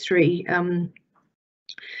 3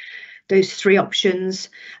 options.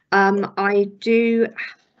 I do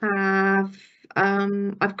have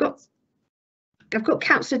I've got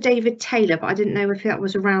Councillor David Taylor, but I didn't know if that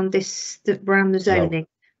was around around the zoning.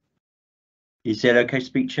 Is that okay,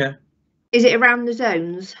 Speak Chair? Is it around the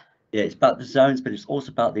zones? Yeah, it's about the zones, but it's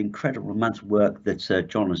also about the incredible amount of work that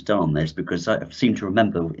John has done on this, because I seem to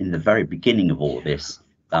remember in the very beginning of all of this,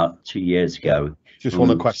 about 2 years ago. Just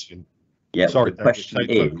one question. Yeah, sorry, the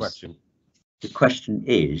question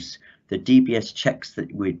is, the DBS checks that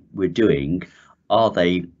we're doing, are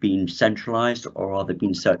they being centralised or are they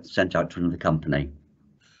being sent out to another company?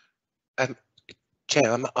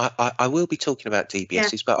 Chair, I will be talking about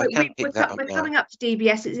DBSs, but I can pick that up now. We're coming up to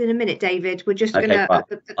DBSs in a minute, David. We're just Okay, gonna right. at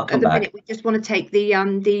the minute we just want to take the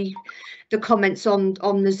comments on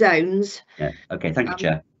the zones. Yeah. Okay. Thank you,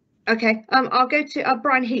 Chair. Okay. I'll go to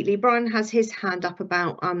Brian Heatley. Brian has his hand up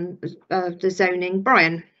about the zoning.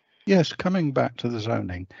 Brian. Yes, coming back to the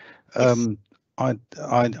zoning. Yes.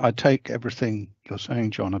 I take everything you're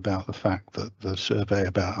saying, John, about the fact that the survey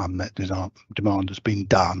about unmet demand has been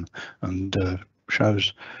done and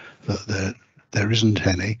shows that there isn't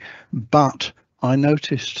any. But I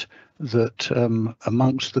noticed that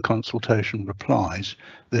amongst the consultation replies,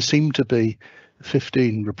 there seem to be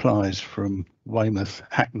 15 replies from Weymouth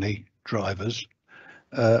Hackney drivers.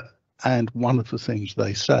 And one of the things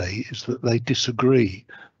they say is that they disagree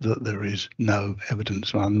that there is no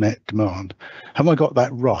evidence of unmet demand. Have I got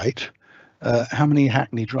that right? How many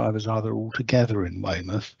Hackney drivers are there altogether in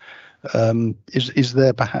Weymouth? Is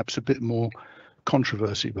there perhaps a bit more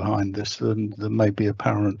controversy behind this than may be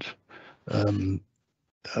apparent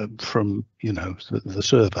from, you know, the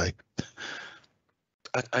survey?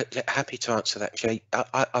 I'm happy to answer that, Jay.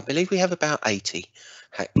 I believe we have about 80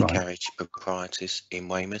 Hackney carriage proprietors in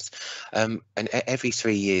Weymouth, and every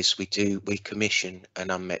 3 years we commission an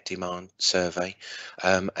unmet demand survey,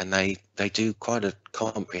 and they do quite a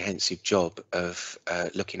comprehensive job of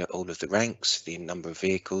looking at all of the ranks, the number of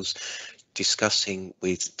vehicles, discussing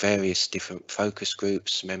with various different focus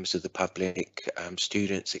groups, members of the public,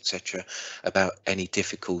 students, etc., about any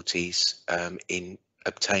difficulties in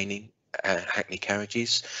obtaining Hackney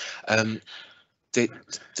carriages. The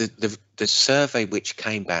survey which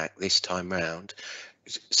came back this time round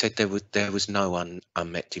said there was no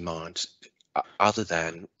unmet demand other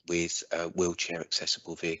than with wheelchair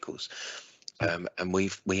accessible vehicles, and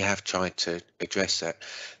we have tried to address that.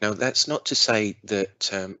 Now, that's not to say that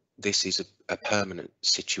this is a permanent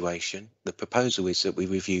situation. The proposal is that we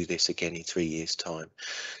review this again in 3 years' time.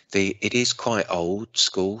 It is quite old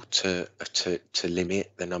school to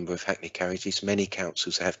limit the number of Hackney carriages. Many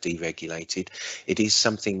councils have deregulated. It is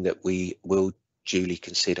something that we will duly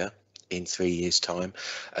consider in 3 years' time.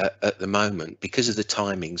 At the moment, because of the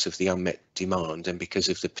timings of the unmet demand and because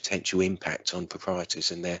of the potential impact on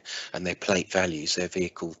proprietors and their plate values, their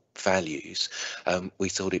vehicle values, we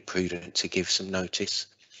thought it prudent to give some notice.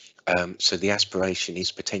 So the aspiration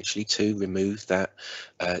is potentially to remove that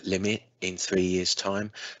limit in 3 years'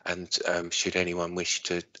 time, and should anyone wish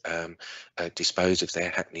to dispose of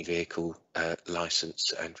their Hackney vehicle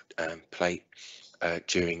licence and plate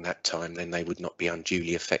during that time, then they would not be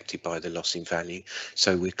unduly affected by the loss in value.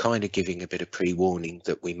 So we're kind of giving a bit of pre-warning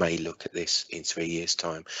that we may look at this in 3 years'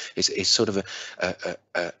 time. It's sort of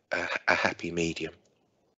a happy medium.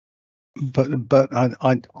 But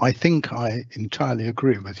I think I entirely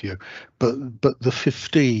agree with you. But the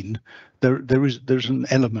 15, there's an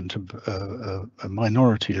element of a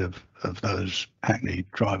minority of those Hackney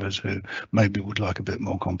drivers who maybe would like a bit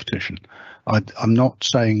more competition. I'm not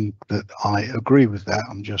saying that I agree with that.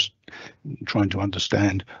 I'm just trying to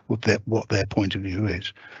understand what their point of view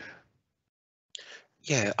is.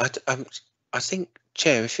 Yeah, I think,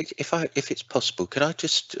 Chair, if it's possible, could I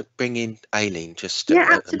just bring in Aileen just Yeah,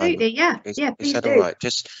 at absolutely. the moment? Yeah, Is that do. all right?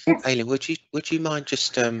 Just yes. Aileen, would you mind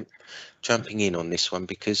just jumping in on this one,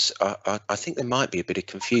 because I think there might be a bit of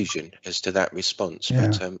confusion as to that response,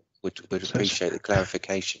 Yeah. but would appreciate the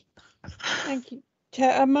clarification. Thank you,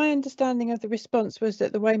 Chair. My understanding of the response was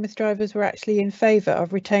that the Weymouth drivers were actually in favour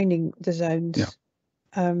of retaining the zones,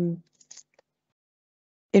 in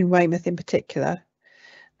Weymouth in particular.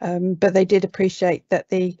 But they did appreciate that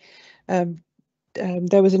there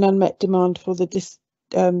was an unmet demand for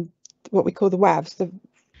what we call the WAVs,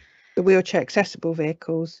 the wheelchair accessible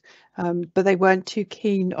vehicles, but they weren't too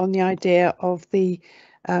keen on the idea of the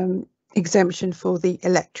exemption for the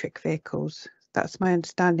electric vehicles. That's my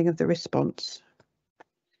understanding of the response.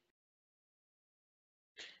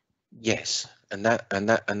 Yes, and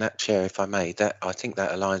that, Chair, if I may, that I think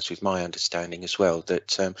that aligns with my understanding as well.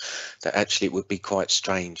 That actually it would be quite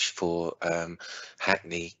strange for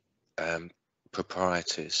Hackney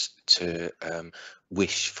proprietors to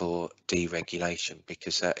wish for deregulation,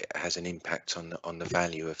 because that has an impact on the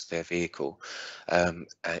value of their vehicle.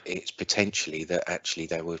 It's potentially that actually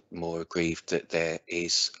they were more aggrieved that there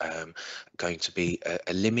is going to be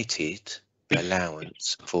a limited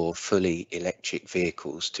allowance for fully electric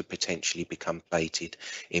vehicles to potentially become plated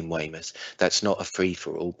in Weymouth. That's not a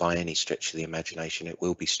free-for-all by any stretch of the imagination. It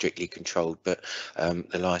will be strictly controlled, but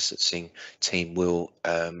the licensing team will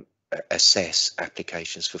assess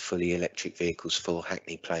applications for fully electric vehicles for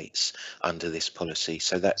Hackney plates under this policy.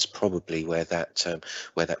 So that's probably where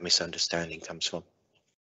that misunderstanding comes from.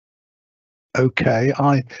 Okay,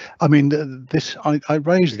 I mean, I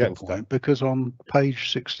raised the point because on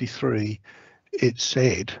page 63 it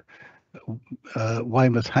said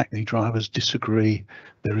Weymouth Hackney drivers disagree,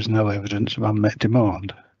 there is no evidence of unmet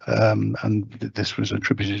demand, and this was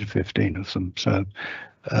attributed to 15 of them. So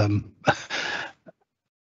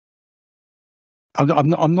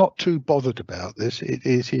I'm not too bothered about this. It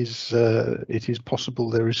is possible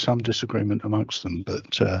there is some disagreement amongst them,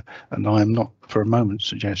 but and I am not for a moment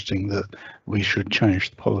suggesting that we should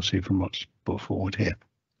change the policy from what's put forward here.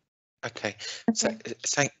 Okay, so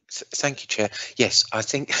thank you, Chair. Yes, I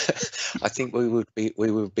think I think we would be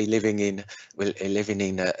living in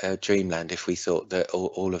a dreamland if we thought that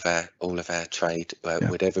all of our trade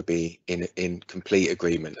would ever be in complete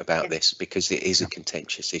agreement about this, because it is a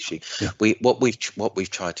contentious issue. What we've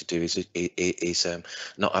tried to do is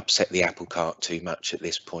not upset the apple cart too much at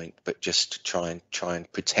this point, but just try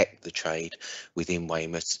and protect the trade within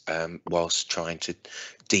Weymouth, whilst trying to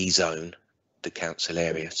de-zone the council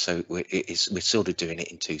area. So we're sort of doing it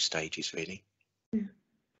in two stages, really.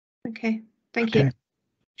 Okay, thank you. Do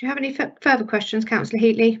you have any further questions, Councillor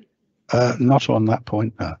Heatley? Not on that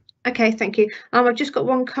point, no. Okay, thank you. I've just got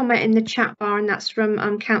one comment in the chat bar, and that's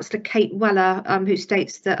from Councillor Kate Weller, who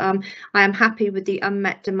states that I am happy with the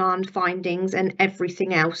unmet demand findings and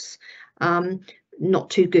everything else.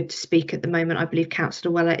 Not too good to speak at the moment. I believe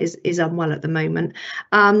Councillor Weller is unwell at the moment.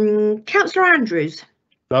 Councillor Andrews.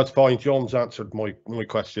 That's fine. John's answered my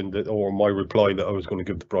question or my reply that I was going to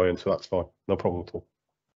give to Brian, so that's fine. No problem at all.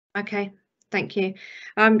 Okay, thank you.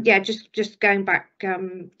 Yeah, just going back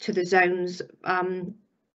to the zones.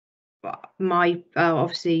 My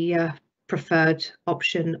obviously preferred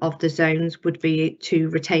option of the zones would be to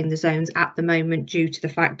retain the zones at the moment, due to the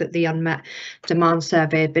fact that the unmet demand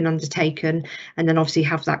survey had been undertaken, and then obviously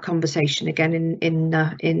have that conversation again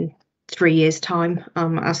in 3 years' time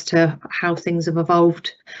as to how things have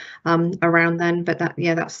evolved around then. But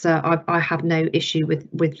that's I have no issue with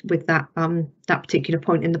that that particular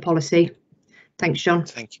point in the policy. Thanks, John.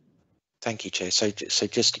 Thank you, Chair. So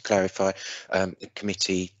just to clarify, the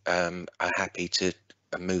committee are happy to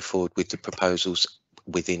move forward with the proposals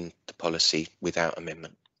within the policy without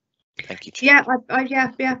amendment. Thank you, Chair.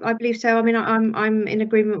 Yeah, I believe so. I mean, I'm in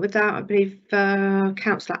agreement with that. I believe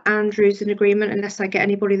Councillor Andrews in agreement, unless I get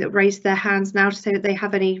anybody that raised their hands now to say that they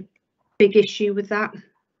have any big issue with that.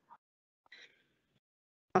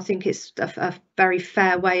 I think it's a very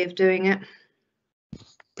fair way of doing it.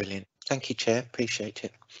 Brilliant. Thank you, Chair. Appreciate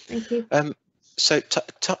it. Thank you. So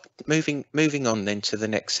moving on then to the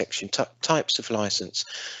next section, types of licence.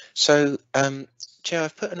 So Chair,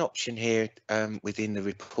 I've put an option here within the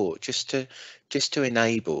report just to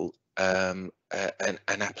enable an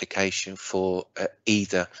application for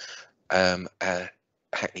either a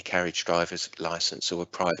Hackney carriage driver's licence or a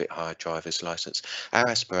private hire driver's licence. Our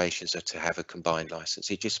aspirations are to have a combined licence.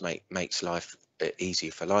 It just makes life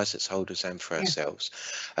easier for licence holders and for ourselves.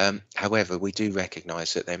 However, we do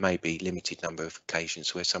recognise that there may be limited number of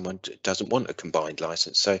occasions where someone doesn't want a combined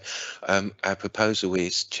licence. So our proposal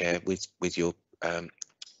is, Chair, with your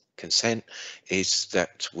consent, is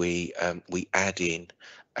that we add in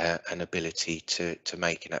an ability to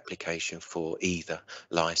make an application for either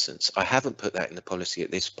licence. I haven't put that in the policy at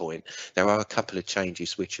this point. There are a couple of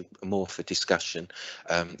changes which are more for discussion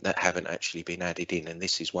that haven't actually been added in, and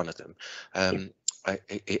this is one of them.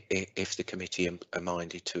 If the committee are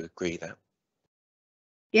minded to agree that.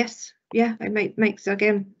 Yes, yeah, it makes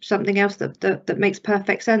again something else that makes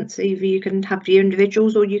perfect sense. Either you can have your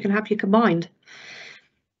individuals or you can have your combined.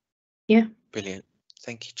 Yeah. Brilliant.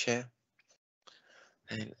 Thank you, Chair.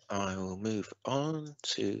 And I will move on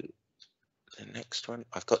to the next one.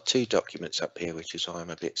 I've got two documents up here, which is why I'm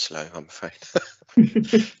a bit slow, I'm afraid.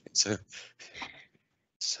 so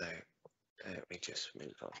let me just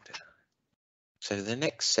move on down. So the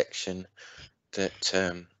next section that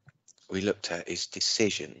we looked at is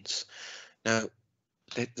decisions. Now,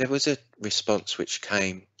 there was a response which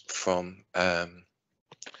came from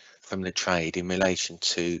from the trade in relation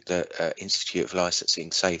to the Institute of Licensing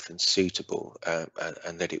Safe and Suitable,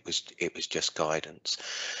 and that it was just guidance.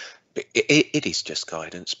 But it is just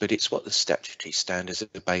guidance, but it's what the statutory standards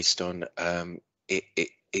are based on. It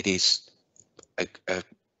is a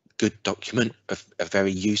good document, a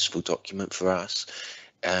very useful document for us.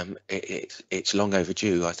 It's long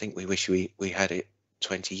overdue. I think we wish we had it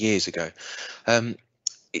 20 years ago.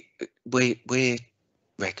 We're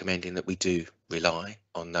recommending that we do rely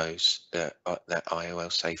on those that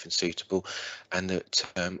IOL safe and suitable, and that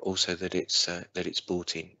also that it's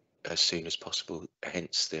brought in as soon as possible.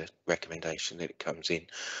 Hence the recommendation that it comes in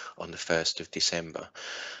on the 1st of December.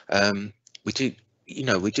 We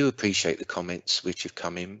do appreciate the comments which have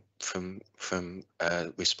come in from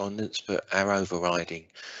respondents, but our overriding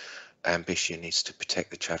ambition is to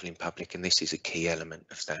protect the travelling public, and this is a key element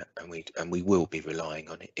of that, and we will be relying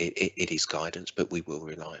on it. It is guidance, but we will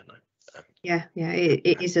rely on it.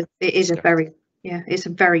 It is a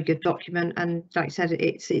very good document, and like I said,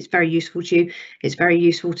 it's very useful to you. It's very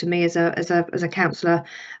useful to me as a councillor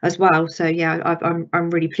as well. So yeah, I'm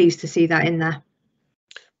really pleased to see that in there.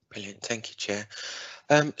 Brilliant, thank you, Chair.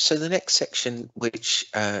 So the next section,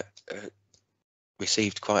 which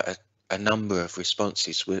received quite a number of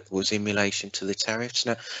responses, was in relation to the tariffs.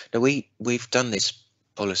 Now we've done this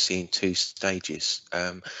policy in 2 stages.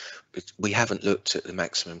 We haven't looked at the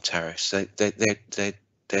maximum tariffs. So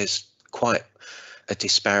there's quite a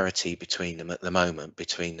disparity between them at the moment,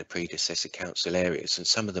 between the predecessor council areas, and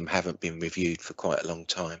some of them haven't been reviewed for quite a long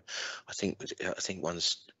time. I think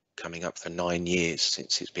one's coming up for 9 years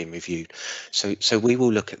since it's been reviewed. So we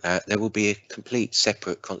will look at that. There will be a complete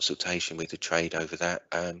separate consultation with the trade over that.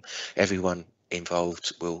 Everyone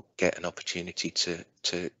involved will get an opportunity to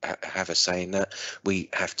have a say in that. We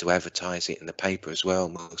have to advertise it in the paper as well,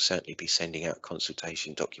 and we'll certainly be sending out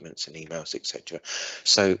consultation documents and emails, etc.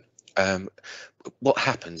 So what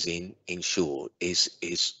happens in short is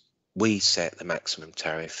we set the maximum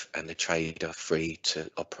tariff, and the trade are free to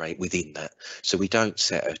operate within that. So we don't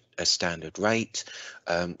set a standard rate.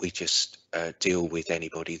 We just deal with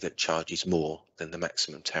anybody that charges more than the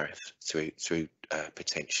maximum tariff through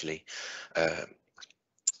potentially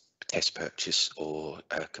test purchase or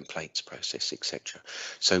complaints process, etc.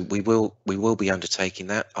 So we will be undertaking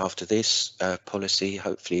that after this policy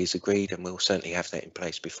hopefully is agreed, and we'll certainly have that in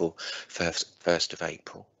place before 1st of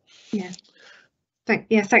April. Yeah.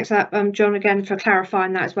 Thanks for that, John, again for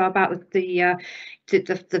clarifying that as well about the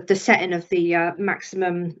setting of the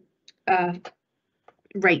maximum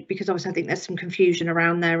rate, because obviously I think there's some confusion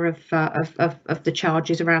around there of the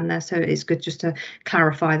charges around there, so it's good just to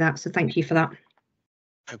clarify that. So thank you for that.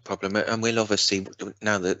 No problem, and we'll obviously,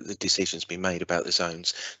 now that the decision's been made about the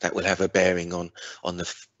zones, that will have a bearing on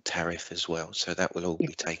the tariff as well, so that will all be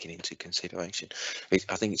taken into consideration.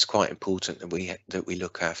 I think it's quite important that we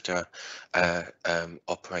look after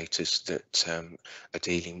operators that are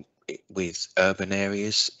dealing with urban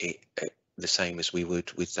areas, the same as we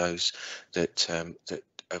would with those that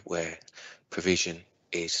where provision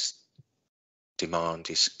is demand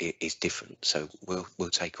is different. So we'll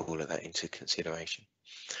take all of that into consideration.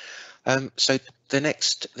 So the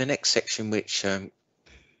next section, which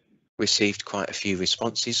received quite a few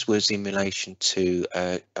responses, was in relation to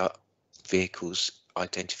vehicles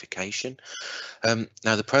identification.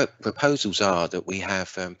 Now the proposals are that we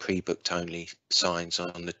have pre-booked only signs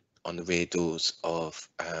on the rear doors of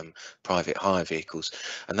private hire vehicles,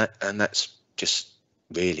 and that's just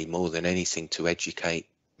really more than anything to educate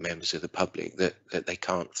members of the public that they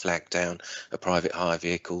can't flag down a private hire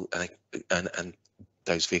vehicle, and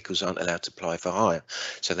those vehicles aren't allowed to apply for hire,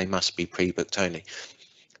 so they must be pre-booked only.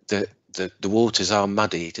 The waters are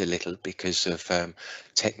muddied a little because of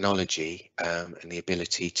technology and the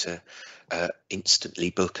ability to instantly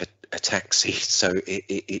book a taxi. So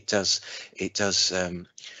it does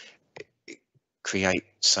create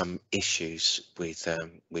some issues with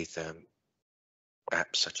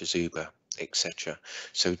apps such as Uber, etc.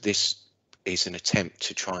 So this is an attempt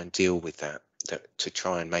to try and deal with that, to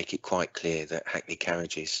try and make it quite clear that Hackney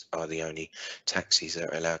carriages are the only taxis that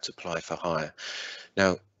are allowed to apply for hire.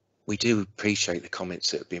 Now, we do appreciate the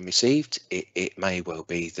comments that have been received. It may well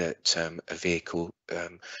be that a vehicle,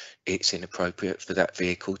 it's inappropriate for that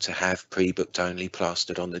vehicle to have pre-booked only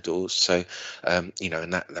plastered on the doors. So, and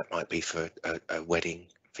that might be for a wedding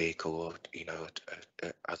vehicle, or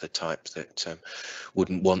other type that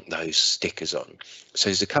wouldn't want those stickers on. So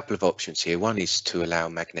there's a couple of options here. One is to allow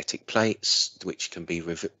magnetic plates, which can be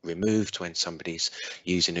removed when somebody's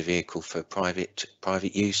using a vehicle for private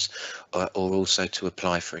use, or also to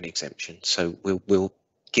apply for an exemption. So we'll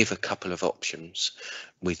give a couple of options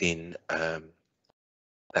within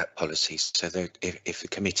that policy. So that if the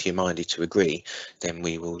committee are minded to agree, then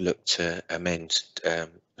we will look to amend the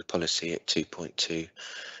policy at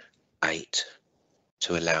 2.28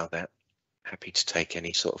 to allow that. Happy to take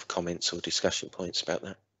any sort of comments or discussion points about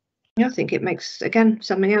that. Yeah, I think it makes, again,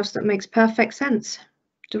 something else that makes perfect sense.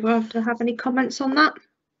 Do I have to have any comments on that?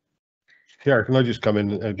 Chair, can I just come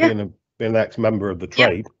in, being an ex-member of the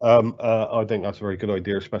trade? I think that's a very good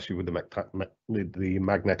idea, especially with the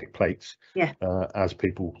magnetic plates. Yeah. As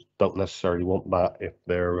people don't necessarily want that if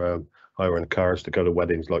they're hiring cars to go to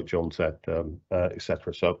weddings, like John said,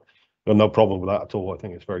 etc. So, no problem with that at all. I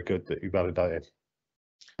think it's very good that you've added that in.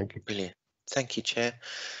 Thank you. Brilliant. Thank you, Chair.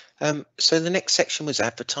 So the next section was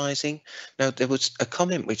advertising. Now, there was a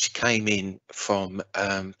comment which came in from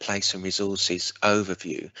Place and Resources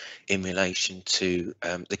overview in relation to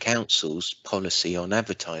the council's policy on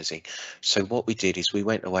advertising. So what we did is we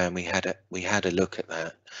went away and we had a look at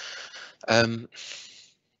that.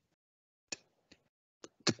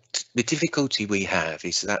 The difficulty we have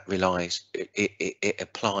is that it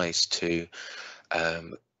applies to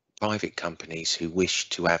private companies who wish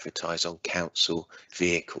to advertise on council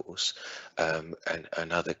vehicles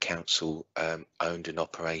and other council owned and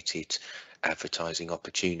operated advertising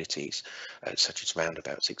opportunities, such as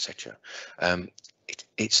roundabouts, etc.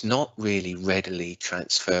 It's not really readily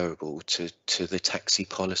transferable to the taxi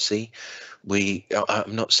policy.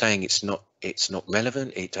 I'm not saying it's not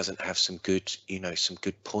relevant. It doesn't have some good, some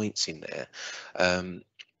good points in there.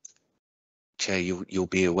 Chair, you'll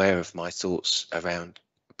be aware of my thoughts around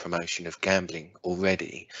promotion of gambling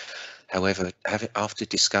already. However, after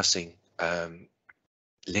discussing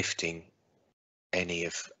lifting any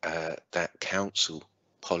of that council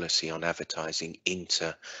policy on advertising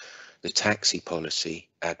into the taxi policy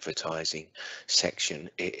advertising section,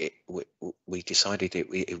 we decided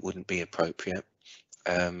it wouldn't be appropriate.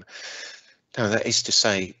 Now, that isn't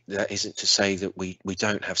to say that we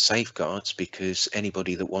don't have safeguards, because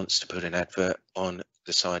anybody that wants to put an advert on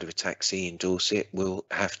the side of a taxi in Dorset will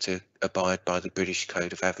have to abide by the British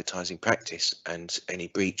Code of Advertising Practice, and any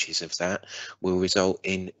breaches of that will result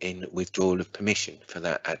in withdrawal of permission for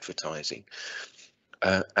that advertising.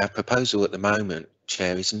 Our proposal at the moment,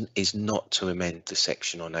 Chair, is not to amend the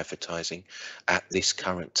section on advertising at this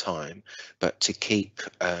current time, but to keep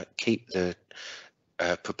the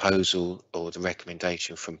proposal or the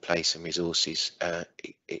recommendation from Place and Resources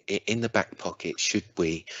in the back pocket should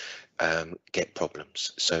we get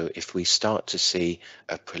problems. So if we start to see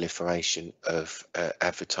a proliferation of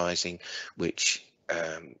advertising which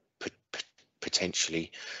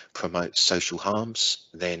potentially promotes social harms,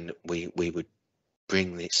 then we would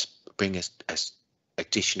bring as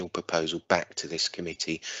additional proposal back to this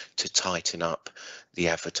committee to tighten up the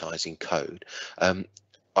advertising code. I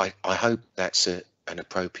hope that's an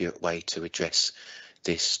appropriate way to address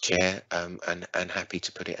this, Chair, and happy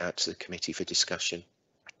to put it out to the committee for discussion.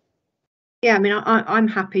 Yeah, I mean, I'm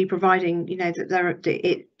happy, providing that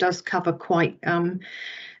it does cover quite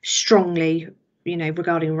strongly,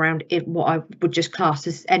 regarding around what I would just class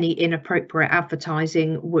as any inappropriate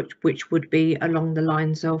advertising, which would be along the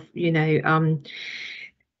lines of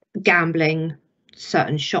gambling,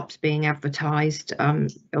 certain shops being advertised,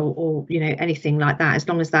 or anything like that. As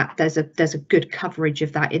long as that there's a good coverage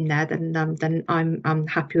of that in there, then I'm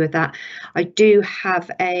happy with that. I do have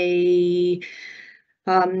a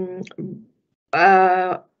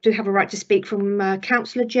right to speak from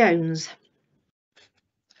Councillor Jones.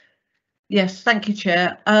 Yes, thank you,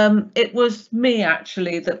 Chair. It was me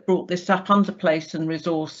actually that brought this up under Place and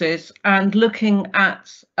Resources, and looking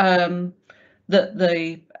at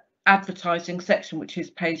the advertising section, which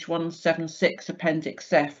is page 176,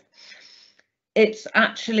 Appendix F. It's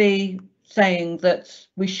actually saying that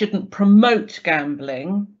we shouldn't promote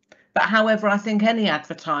gambling, but however, I think any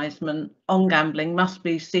advertisement on gambling must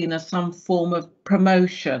be seen as some form of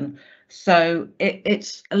promotion. So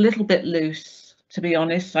it's a little bit loose, to be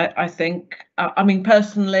honest. I think, I mean,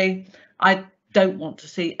 personally, I don't want to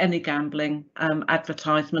see any gambling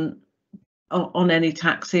advertisement on any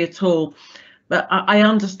taxi at all. But I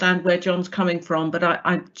understand where John's coming from, but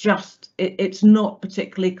it's not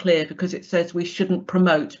particularly clear, because it says we shouldn't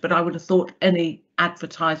promote, but I would have thought any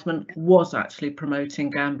advertisement was actually promoting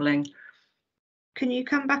gambling. Can you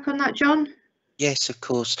come back on that, John? Yes, of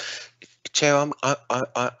course. Chair,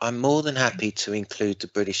 I'm more than happy to include the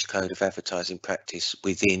British Code of Advertising Practice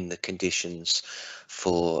within the conditions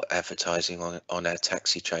for advertising on our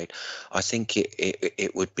taxi trade. I think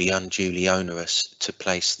it would be unduly onerous to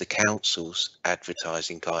place the council's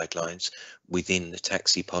advertising guidelines within the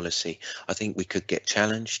taxi policy. I think we could get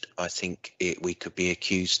challenged. I think we could be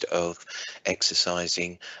accused of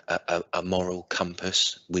exercising a moral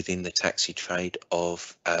compass within the taxi trade,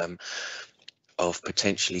 of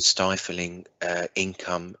potentially stifling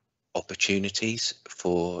income opportunities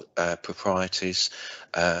for proprietors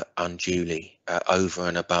unduly over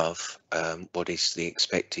and above what is the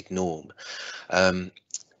expected norm.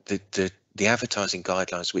 The advertising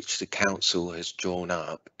guidelines which the council has drawn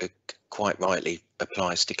up quite rightly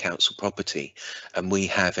applies to council property, and we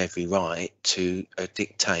have every right to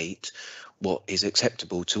dictate what is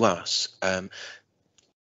acceptable to us.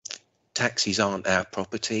 Taxis aren't our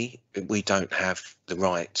property. We don't have the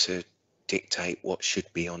right to dictate what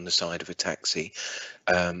should be on the side of a taxi.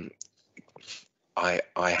 I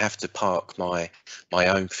have to park my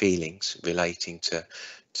own feelings relating to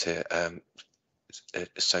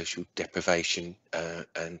social deprivation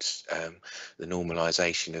and the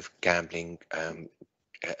normalisation of gambling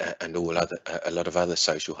and a lot of other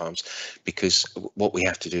social harms, because what we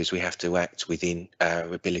have to do is we have to act within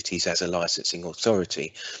our abilities as a licensing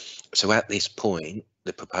authority. So at this point,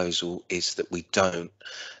 the proposal is that we don't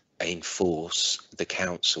enforce the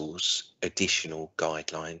council's additional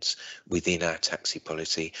guidelines within our taxi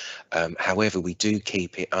policy. However, we do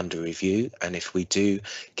keep it under review, and if we do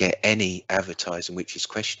get any advertising which is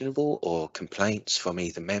questionable or complaints from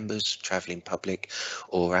either members, travelling public,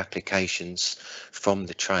 or applications from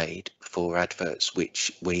the trade for adverts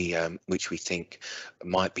which we think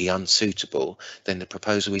might be unsuitable, then the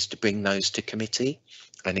proposal is to bring those to committee.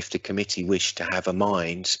 And if the committee wish to have a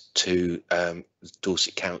mind to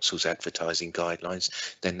Dorset Council's advertising guidelines,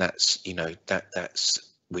 then that's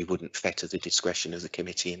we wouldn't fetter the discretion of the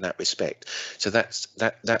committee in that respect. So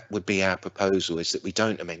that would be our proposal, is that we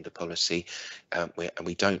don't amend the policy and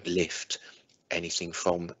we don't lift anything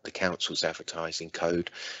from the council's advertising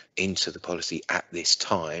code into the policy at this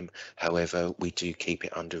time. However, we do keep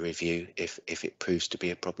it under review if it proves to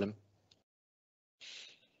be a problem.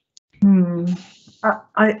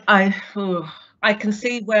 I can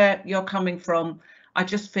see where you're coming from. I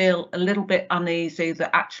just feel a little bit uneasy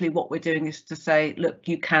that actually what we're doing is to say, look,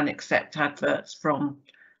 you can accept adverts from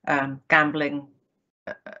gambling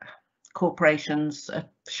corporations,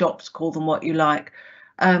 shops, call them what you like.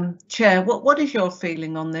 Chair, what is your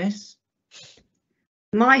feeling on this?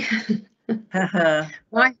 My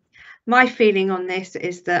feeling on this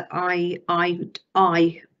is that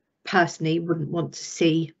I personally wouldn't want to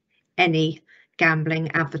see any gambling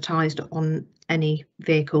advertised on any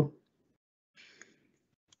vehicle.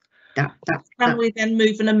 Can we then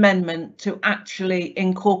move an amendment to actually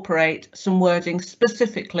incorporate some wording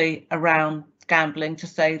specifically around gambling to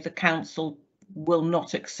say the council will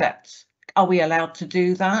not accept? Are we allowed to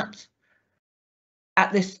do that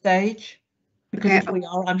at this stage? Because if we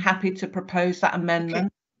are, I'm happy to propose that amendment.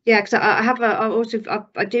 Okay. Yeah, because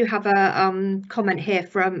I do have a comment here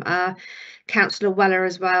from Councillor Weller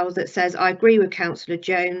as well that says, I agree with Councillor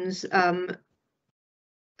Jones.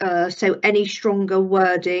 So any stronger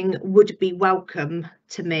wording would be welcome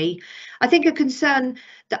to me. I think a concern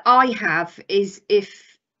that I have is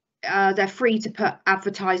if they're free to put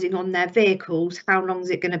advertising on their vehicles, how long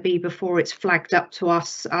is it going to be before it's flagged up to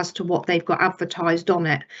us as to what they've got advertised on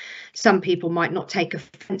it? Some people might not take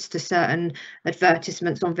offence to certain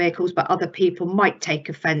advertisements on vehicles, but other people might take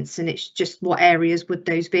offence, and it's just what areas would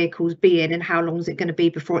those vehicles be in and how long is it going to be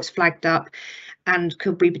before it's flagged up? And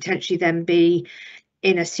could we potentially then be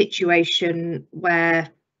in a situation where,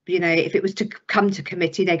 you know, if it was to come to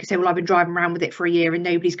committee, they could say, well, I've been driving around with it for a year and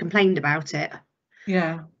nobody's complained about it.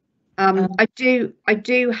 Yeah. I do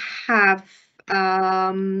have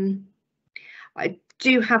a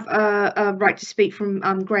right to speak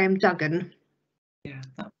from Graham Duggan. Yeah,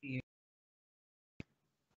 that'd be you.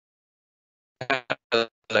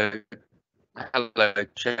 Hello,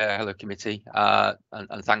 Chair. Hello, committee,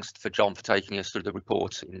 and thanks for John for taking us through the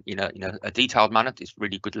report in a detailed manner. It's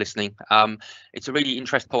really good listening. It's a really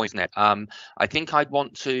interesting point, isn't it? I think I'd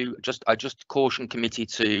want to just caution committee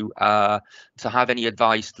to have any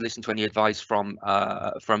advice, to listen to any advice from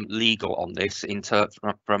legal on this,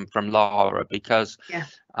 from Lara, because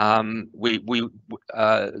we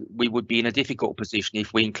would be in a difficult position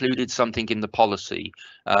if we included something in the policy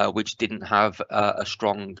which didn't have a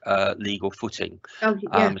strong legal footing. Oh,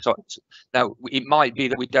 yeah. So now it might be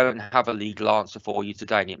that we don't have a legal answer for you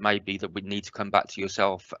today, and it may be that we need to come back to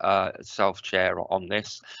yourself, Chair, on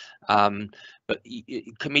this. But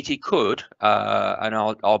committee could, and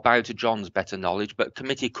I'll bow to John's better knowledge, but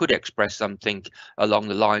committee could express something along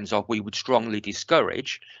the lines of we would strongly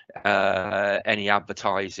discourage any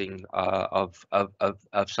advertising of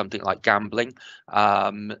something like gambling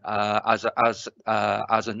as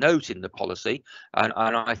a note in the policy, and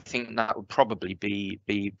I think that would probably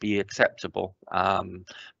be acceptable.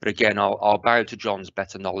 But again, I'll bow to John's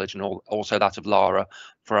better knowledge and also that of Lara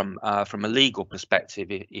from a legal perspective,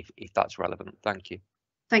 if that's relevant. Thank you.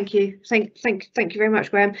 Thank you. Thank you very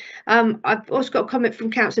much, Graham. I've also got a comment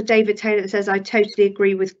from Councillor David Taylor that says, I totally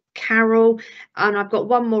agree with Carol. And I've got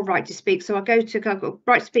one more right to speak. So I've got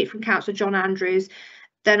right to speak from Councillor John Andrews.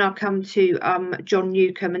 Then I'll come to John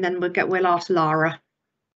Newcombe, and then we'll ask Lara.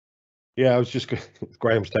 Yeah, I was just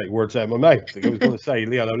Graham's taking words out of my mouth. I was going to say,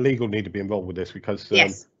 legal need to be involved with this because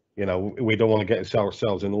yes. We don't want to get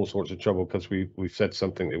ourselves in all sorts of trouble because we've said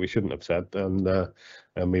something that we shouldn't have said,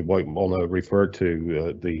 and we won't want to refer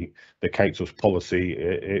to the council's policy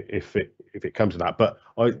if it comes to that. But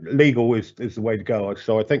legal is the way to go.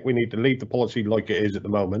 So I think we need to leave the policy like it is at the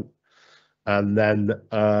moment, and then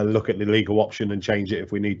look at the legal option and change it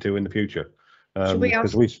if we need to in the future. Should we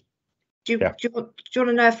ask? Do you want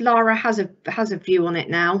to know if Lara has a view on it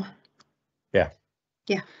now? Yeah.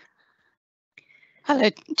 Yeah.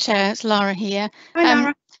 Hello, Chair, it's Lara here. Hi,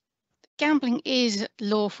 Lara. Gambling is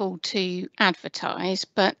lawful to advertise,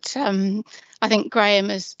 but I think Graham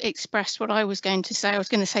has expressed what I was going to say. I was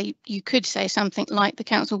going to say you could say something like the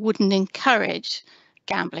council wouldn't encourage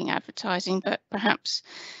gambling advertising, but perhaps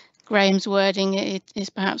Graham's wording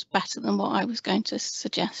is perhaps better than what I was going to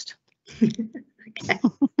suggest. Okay.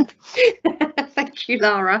 Thank you,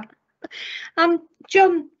 Lara.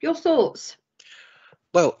 John, your thoughts?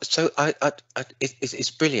 Well, so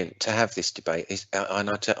it's brilliant to have this debate, and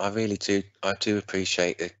I really do. I do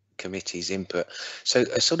appreciate the committee's input. So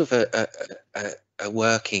a sort of a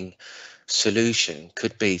working solution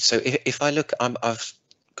could be. So if I look, I've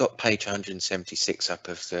got page 176 up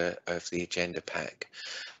of the agenda pack,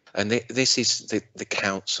 and this is the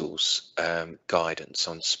council's guidance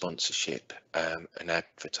on sponsorship and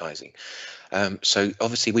advertising. So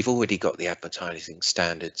obviously we've already got the advertising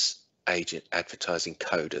standards agent advertising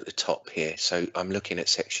code at the top here. So I'm looking at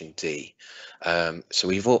section D. So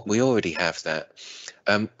we already have that.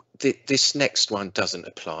 This next one doesn't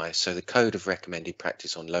apply. So the code of recommended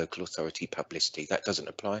practice on local authority publicity, that doesn't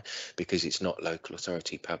apply because it's not local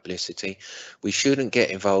authority publicity. We shouldn't get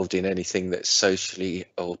involved in anything that's socially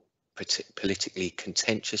or politically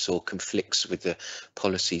contentious or conflicts with the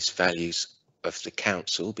policies, values of the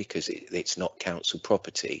council because it's not council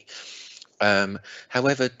property.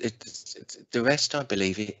 However, the rest, I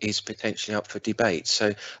believe, is potentially up for debate.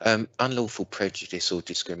 So unlawful prejudice or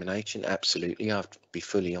discrimination, absolutely, I'd be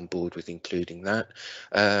fully on board with including that.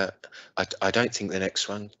 I don't think the next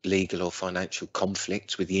one, legal or financial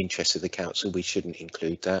conflicts with the interests of the council, we shouldn't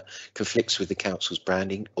include that. Conflicts with the council's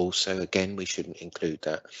branding, also, again, we shouldn't include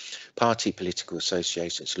that. Party, political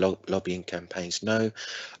associations, lobbying campaigns, no.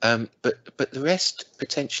 But the rest,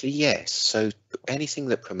 potentially, yes. So anything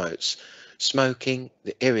that promotes smoking,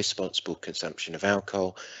 the irresponsible consumption of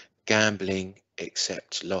alcohol, gambling,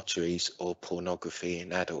 except lotteries or pornography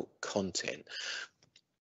and adult content.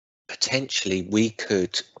 Potentially we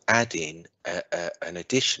could add in an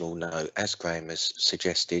additional note, as Graham has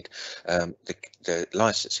suggested, the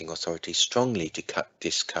licensing authority strongly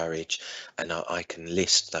discourage, and I can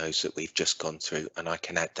list those that we've just gone through, and I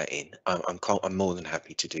can add that in. I'm more than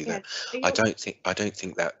happy to do that. I don't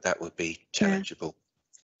think that would be challengeable.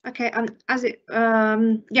 Okay, as it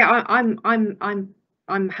yeah,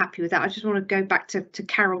 I'm happy with that. I just want to go back to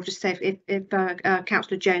Carol, just say if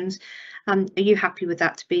Councillor Jones, are you happy with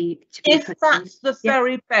that to be if that's the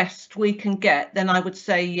very best we can get, then I would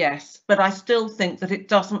say yes, but I still think that it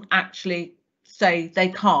doesn't actually say they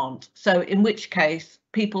can't, so in which case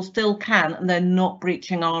people still can and they're not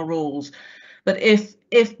breaching our rules. But if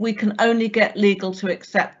we can only get legal to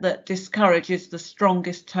accept that discourage is the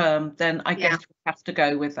strongest term, then I guess we have to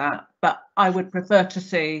go with that. But I would prefer to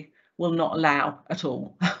see will not allow at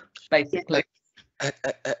all, basically.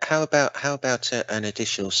 How about an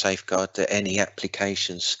additional safeguard that any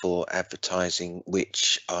applications for advertising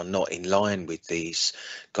which are not in line with these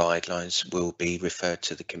guidelines will be referred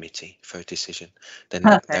to the committee for a decision? Then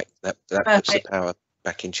that puts the power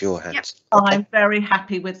back into your hands. Yep. Okay. I'm very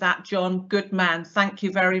happy with that, John. Good man. Thank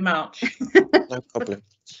you very much. No problem.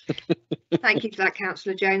 Thank you for that,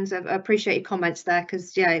 Councillor Jones. I appreciate your comments there,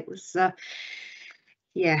 because yeah, it was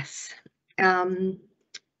yes. Councillor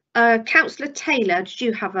Taylor, did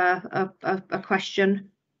you have a question?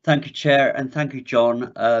 Thank you, Chair, and thank you,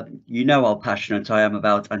 John. You know how passionate I am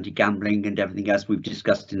about anti-gambling and everything else we've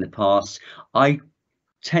discussed in the past. I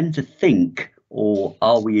tend to think, or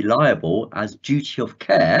are we liable as duty of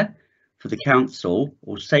care for the council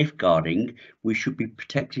or safeguarding, we should be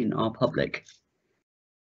protecting our public.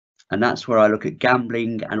 And that's where I look at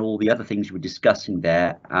gambling and all the other things we're discussing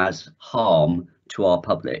there as harm to our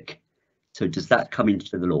public. So does that come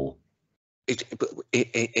into the law? It's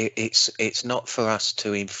not for us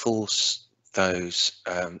to enforce those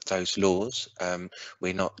laws.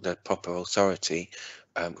 We're not the proper authority.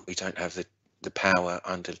 We don't have the power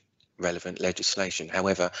under relevant legislation.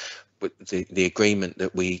 However, the agreement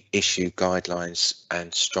that we issue guidelines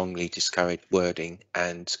and strongly discourage wording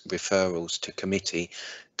and referrals to committee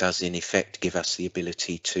does in effect give us the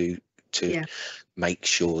ability to make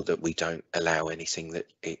sure that we don't allow anything that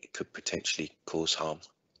it could potentially cause harm.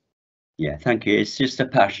 Yeah, thank you. It's just a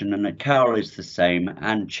passion, and Carol is the same,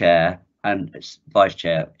 and Chair and Vice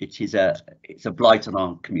Chair. It's a blight on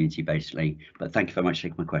our community, basically. But thank you very much for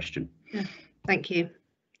taking my question. Yeah, thank you.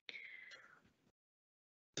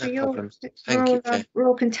 No problem. Thank you, Chair. We're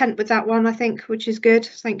all content with that one, I think, which is good.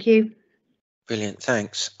 Thank you. Brilliant,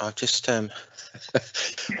 thanks. I've just I'm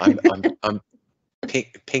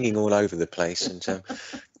pinging all over the place and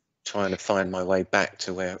trying to find my way back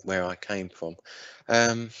to where I came from.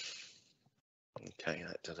 Okay,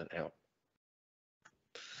 that doesn't help.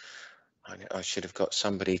 I should have got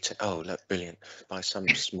somebody to. Oh, look, brilliant! By some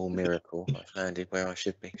small miracle, I've landed where I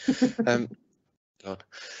should be. God.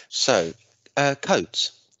 So,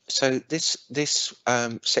 codes. So this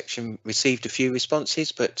section received a few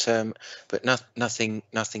responses, but nothing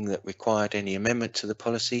that required any amendment to the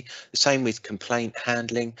policy. The same with complaint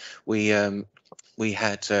handling. We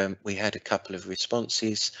had a couple of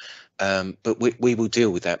responses, but we will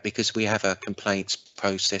deal with that because we have a complaints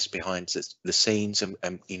process behind the scenes,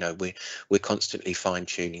 and you know we're constantly fine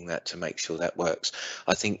tuning that to make sure that works.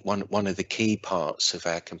 I think one of the key parts of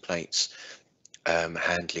our complaints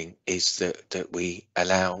handling is that we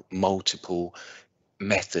allow multiple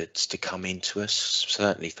methods to come into us,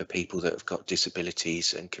 certainly for people that have got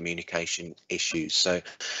disabilities and communication issues. So,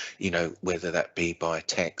 you know, whether that be by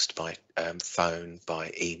text, by phone,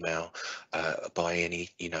 by email, by any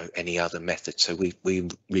other method. So we're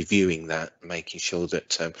reviewing that, making sure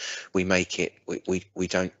that we make it, we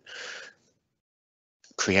don't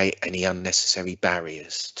create any unnecessary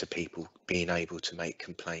barriers to people being able to make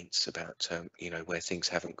complaints about where things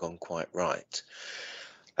haven't gone quite right.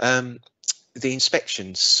 The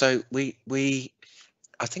inspections, so I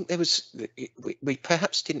think there was we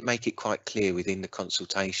perhaps didn't make it quite clear within the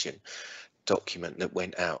consultation document that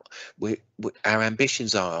went out. Our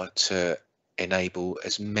ambitions are to enable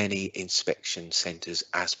as many inspection centres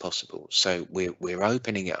as possible, so we're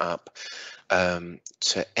opening it up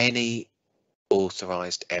to any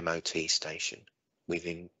authorised MOT station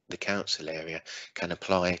within the council area can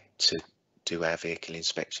apply to do our vehicle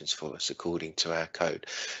inspections for us according to our code.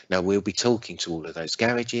 Now we'll be talking to all of those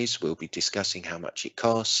garages, we'll be discussing how much it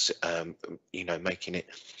costs, making it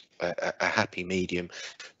a happy medium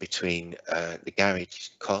between the garage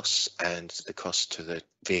costs and the cost to the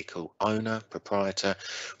vehicle owner, proprietor.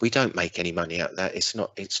 We don't make any money out of that. It's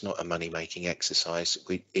not a money making exercise.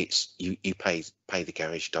 You pay the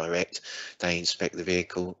garage direct, they inspect the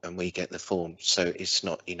vehicle and we get the form. So it's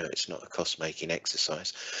not a cost making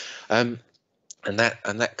exercise. And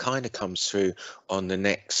that kind of comes through on the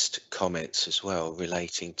next comments as well,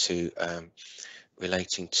 relating to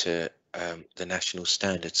the national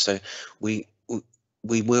standards. So we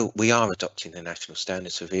are adopting the national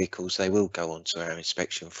standards for vehicles. They will go onto our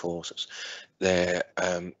inspection forms. We're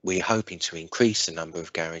hoping to increase the number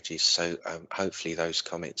of garages, so hopefully those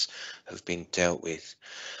comments have been dealt with.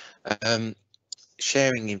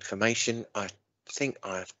 Sharing information, I think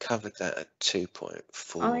I've covered that at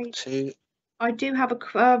 2.42. I do have a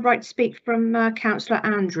right to speak from Councillor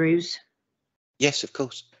Andrews. Yes, of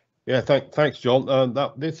course. Yeah, thanks, John.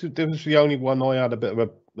 This was the only one I had a bit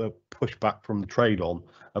of a pushback from the trade on,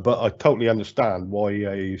 but I totally understand why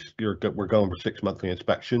we're going for 6 monthly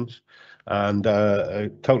inspections, and I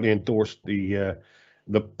totally endorse the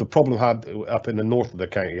problem had up in the north of the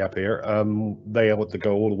county up here. They had to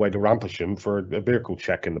go all the way to Rampersham for a vehicle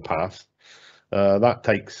check in the past. That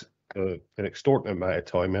takes an extortionate amount of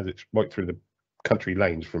time, as it's right through the country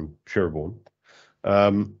lanes from Sherborne,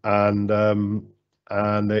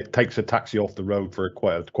 and it takes a taxi off the road for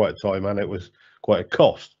quite a time, and it was quite a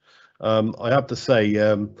cost. I have to say,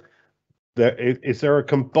 is there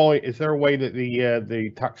a way that the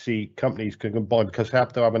taxi companies can combine, because they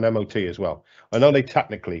have to have an MOT as well? I know they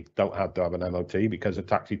technically don't have to have an MOT because a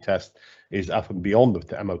taxi test is up and beyond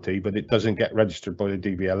the MOT, but it doesn't get registered by the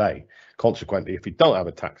DVLA. Consequently, if you don't have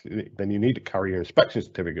a taxi, then you need to carry your inspection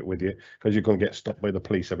certificate with you, because you're going to get stopped by the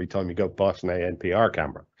police every time you go past an ANPR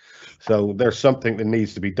camera. So there's something that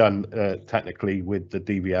needs to be done technically with the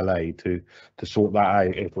DVLA to sort that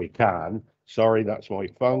out if we can. Sorry, that's my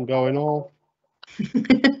phone going off.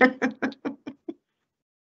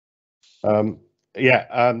 Yeah,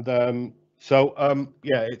 and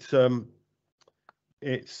yeah,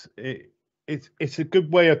 it's a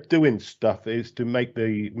good way of doing stuff, is to make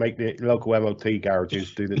the local MOT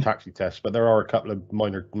garages do the taxi tests, but there are a couple of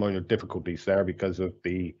minor difficulties there because of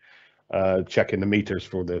the checking the meters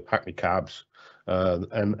for the Hackney cabs,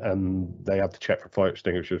 and they have to check for fire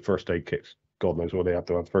extinguishers, first aid kits. God knows what they have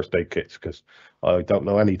to have first aid kits, because I don't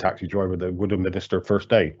know any taxi driver that would administer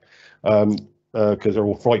first aid, because they're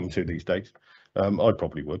all frightened to these days. I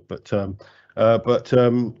probably would, so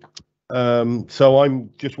I'm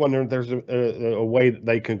just wondering if there's a way that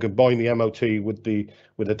they can combine the MOT with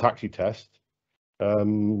the taxi test,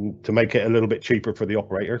 to make it a little bit cheaper for the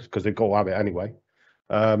operators, because they've got to have it anyway.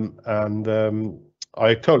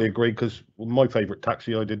 I totally agree, because my favourite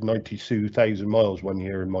taxi, I did 92,000 miles one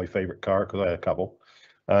year in my favourite car, because I had a couple,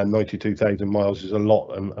 and 92,000 miles is a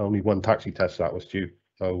lot, and only one taxi test that was due.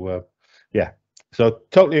 So yeah, so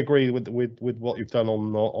totally agree with what you've done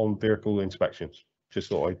on vehicle inspections. Just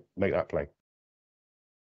thought I'd make that plain.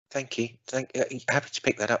 Thank you. Happy to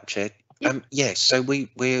pick that up, Chair. Yeah. Yes, so we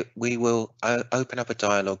will open up a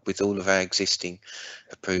dialogue with all of our existing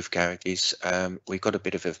approved garages. We've got a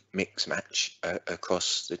bit of a mix match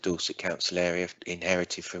across the Dorset Council area,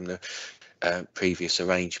 inherited from the previous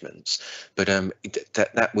arrangements, but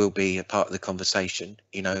that will be a part of the conversation.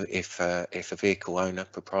 You know, if a vehicle owner,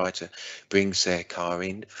 proprietor, brings their car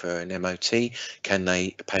in for an MOT, can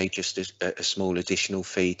they pay just a small additional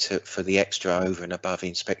fee for the extra over and above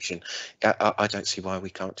inspection? I don't see why we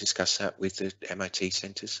can't discuss that with the MOT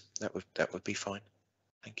centres. That would be fine.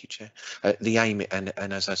 Thank you, Chair. The aim, and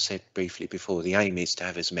as I said briefly before, the aim is to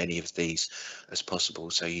have as many of these as possible,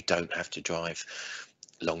 so you don't have to drive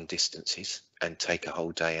long distances and take a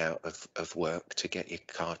whole day out of work to get your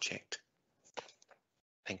car checked.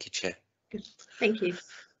 Thank you, Chair. Good. Thank you.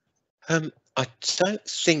 I don't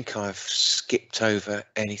think I've skipped over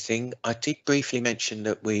anything. I did briefly mention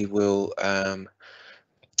that we will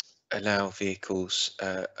allow vehicles,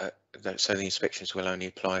 so the inspections will only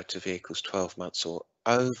apply to vehicles 12 months or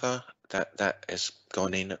over. That has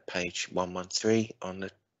gone in at page 113 on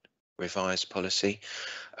the revised policy.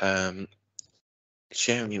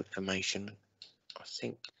 Sharing information, I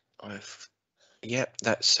think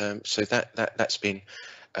that's so that's been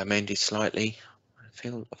amended slightly.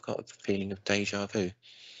 I've got a feeling of deja vu.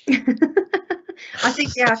 I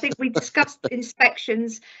think we discussed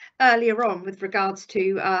inspections earlier on with regards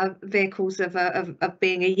to vehicles of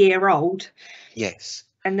being a year old. Yes.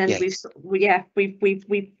 And then yes.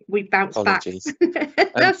 we've bounced Apologies.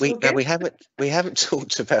 back. We haven't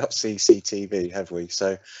talked about CCTV, have we?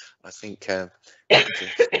 So I think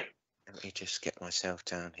let me just get myself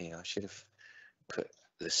down here. I should have put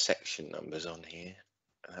the section numbers on here.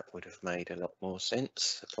 That would have made a lot more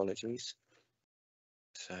sense. Apologies.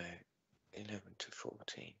 So 11 to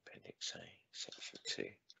 14, Appendix A, Section 2.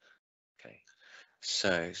 Okay.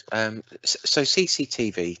 So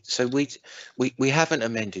CCTV. So we haven't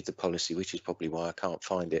amended the policy, which is probably why I can't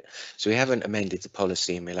find it. So we haven't amended the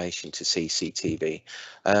policy in relation to CCTV,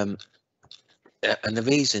 and the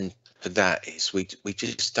reason for that is we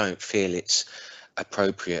just don't feel it's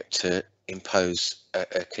appropriate to impose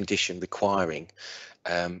a condition requiring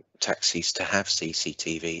taxis to have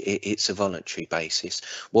CCTV. It's a voluntary basis.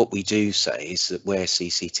 What we do say is that where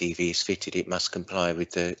CCTV is fitted, it must comply with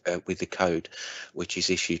the code, which is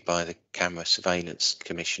issued by the Camera Surveillance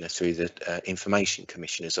Commissioner through the Information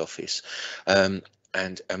Commissioner's Office.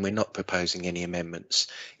 And we're not proposing any amendments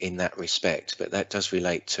in that respect, but that does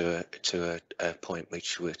relate to a point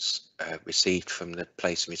which was received from the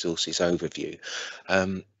Place and Resources overview.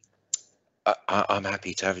 I'm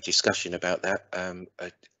happy to have a discussion about that.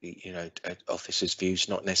 Officers' views,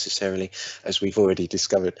 not necessarily, as we've already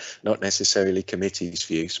discovered, not necessarily committee's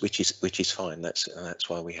views, which is fine. That's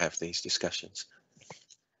why we have these discussions.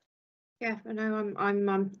 Yeah, I know.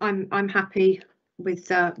 I'm happy with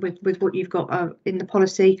what you've got in the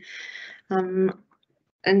policy. And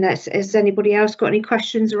has anybody else got any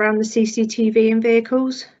questions around the CCTV in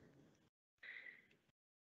vehicles?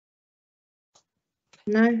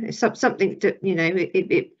 No, it's something that, you know,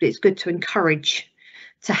 it's good to encourage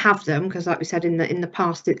to have them, because like we said in the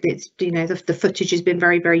past, it's, you know, the footage has been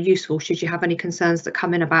very, very useful. Should you have any concerns that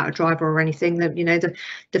come in about a driver or anything, that, you know,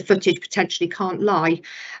 the footage potentially can't lie.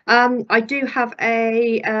 I do have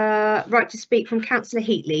a right to speak from Councillor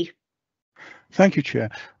Heatley. Thank you, Chair.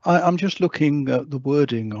 I'm just looking at the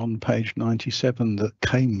wording on page 97 that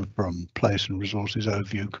came from Place and Resources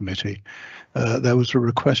Overview Committee. There was a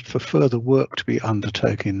request for further work to be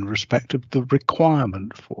undertaken in respect of the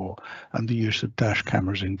requirement for and the use of dash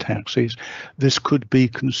cameras in taxis. This could be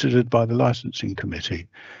considered by the licensing committee.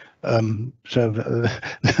 So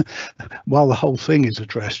while the whole thing is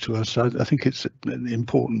addressed to us, I think it's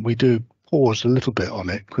important we do pause a little bit on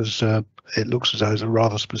it, because it looks as though there's a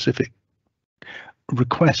rather specific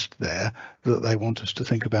request there that they want us to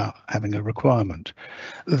think about having a requirement.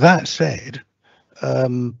 That said,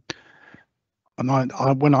 and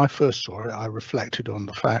when I first saw it, I reflected on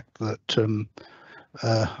the fact that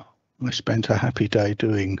I spent a happy day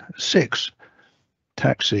doing 6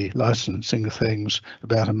 taxi licensing things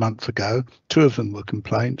about a month ago. 2 of them were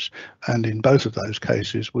complaints, and in both of those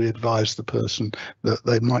cases we advised the person that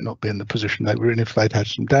they might not be in the position they were in if they'd had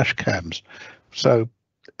some dash cams. So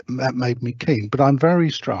that made me keen, but I'm very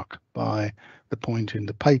struck by the point in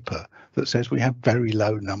the paper that says we have very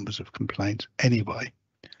low numbers of complaints anyway.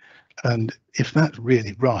 And if that's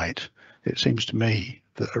really right, it seems to me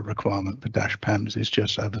that a requirement for dash cams is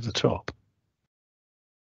just over the top.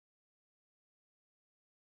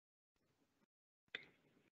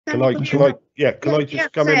 Can I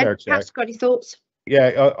just come in there, Chair? Perhaps got any thoughts?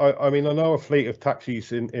 Yeah, I mean, I know a fleet of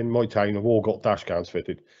taxis in my town have all got dash cams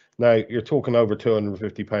fitted. Now, you're talking over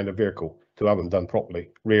 £250 a vehicle to have them done properly,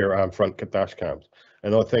 rear and front dash cams.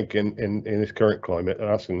 And I think in this current climate,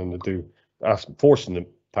 asking them to do, forcing the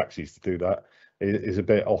taxis to do that is a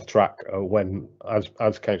bit off track. When, as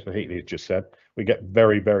Councillor Heatley has just said, we get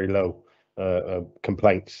very, very low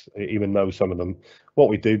complaints, even though some of them, what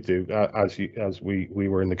we do as we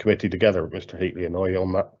were in the committee together, Mr. Heatley and I,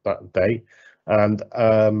 on that day, and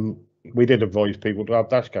we did advise people to have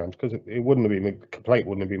dash cams, because it wouldn't have been, a complaint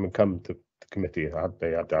wouldn't have even come to the committee had they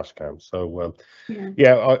had dash cams. So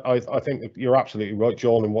yeah, I think that you're absolutely right,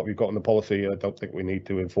 John, in what we've got in the policy. I don't think we need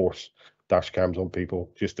to enforce dash cams on people,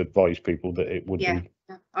 just advise people that it would be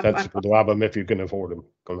sensible to have them if you can afford them.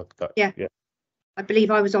 Yeah. I believe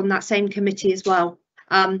I was on that same committee as well.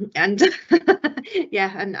 And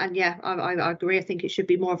yeah, and yeah, I agree. I think it should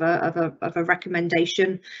be more of a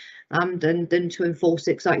recommendation than to enforce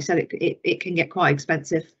it, because like you said, it can get quite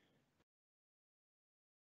expensive.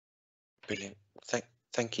 Brilliant.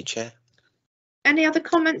 Thank you, Chair. Any other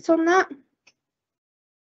comments on that?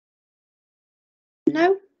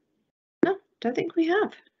 No, don't think we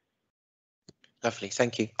have. Lovely,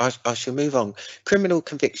 thank you. I shall move on. Criminal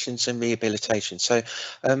convictions and rehabilitation. So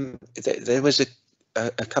there was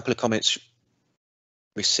a couple of comments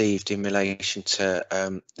received in relation to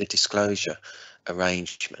the disclosure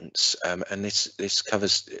arrangements, and this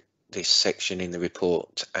covers this section in the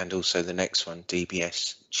report, and also the next one,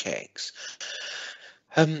 DBS checks.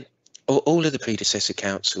 All of the predecessor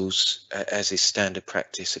councils, as is standard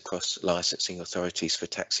practice across licensing authorities for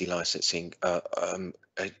taxi licensing,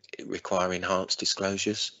 require enhanced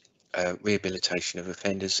disclosures. Rehabilitation of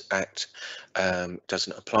Offenders Act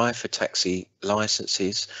doesn't apply for taxi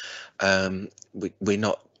licenses. We're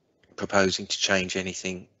not proposing to change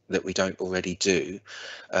anything that we don't already do.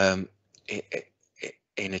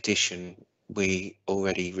 In addition, we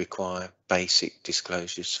already require basic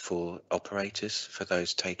disclosures for operators, for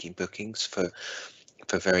those taking bookings, for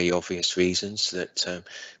very obvious reasons, that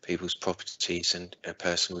people's properties and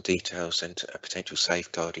personal details and potential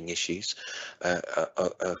safeguarding issues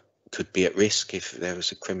could be at risk if there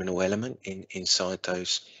was a criminal element inside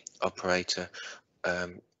those operator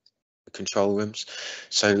control rooms.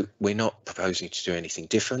 So we're not proposing to do anything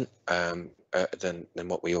different than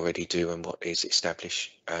what we already do and what is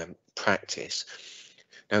established practice.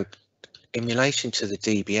 Now, in relation to the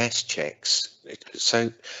DBS checks,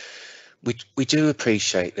 so we do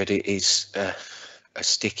appreciate that it is a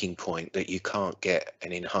sticking point that you can't get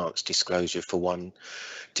an enhanced disclosure for one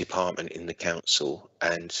department in the council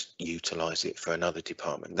and utilise it for another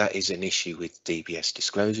department. That is an issue with DBS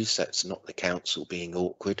disclosures. That's not the council being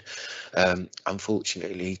awkward.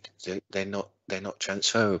 Unfortunately, they're not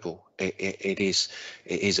transferable. It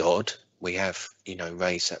is odd. We have,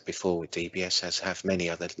 raised that before with DBS, as have many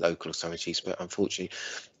other local authorities, but unfortunately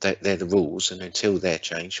they're the rules, and until they're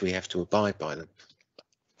changed we have to abide by them.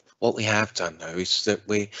 What we have done, though, is that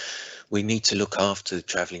we need to look after the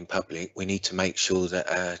travelling public. We need to make sure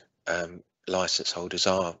that our licence holders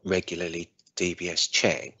are regularly DBS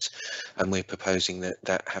checked, and we're proposing that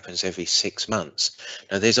that happens every 6 months.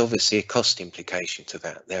 Now, there's obviously a cost implication to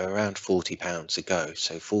that. They're around £40 a go,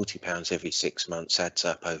 so £40 every 6 months adds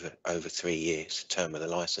up over 3 years, term of the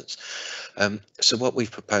licence. So what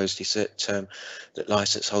we've proposed is that that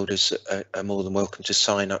licence holders are more than welcome to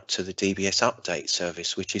sign up to the DBS update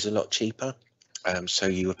service, which is a lot cheaper. So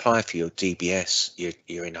you apply for your DBS,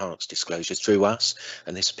 your enhanced disclosure through us,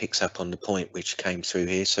 and this picks up on the point which came through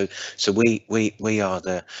here. So we are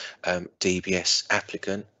the DBS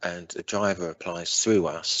applicant, and the driver applies through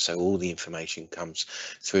us. So all the information comes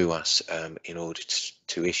through us in order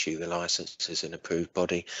to issue the licence as an approved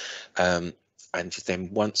body. And then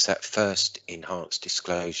once that first enhanced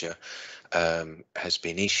disclosure has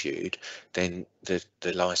been issued, then the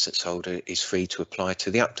licence holder is free to apply to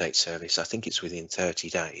the update service. I think it's within 30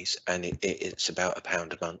 days, and it's about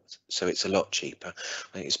 £1 a month, so it's a lot cheaper.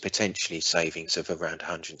 I think it's potentially savings of around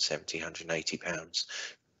 £170,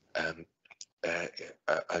 £180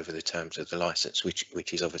 over the terms of the licence,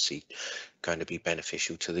 which is obviously going to be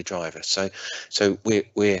beneficial to the driver. So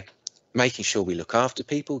we're making sure we look after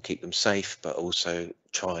people, keep them safe, but also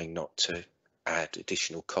trying not to add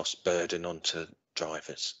additional cost burden onto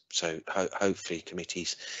drivers. So hopefully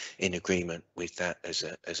committee's in agreement with that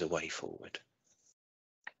as a way forward.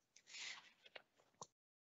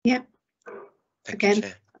 Yeah. Thank you, Again,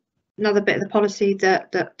 Chair. another bit of the policy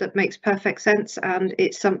that makes perfect sense, and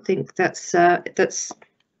it's something that's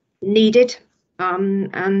needed,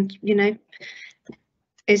 and you know,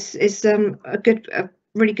 is a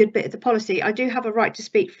really good bit of the policy. I do have a right to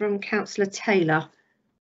speak from Councillor Taylor.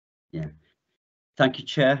 Yeah. Thank you,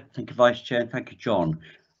 Chair. Thank you, Vice Chair. And thank you, John.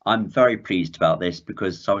 I'm very pleased about this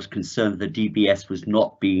because I was concerned the DBS was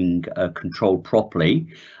not being controlled properly,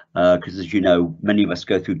 because as you know, many of us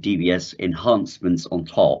go through DBS enhancements on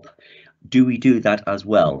top. Do we do that as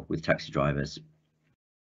well with taxi drivers?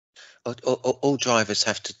 All drivers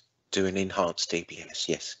have to do an enhanced DBS,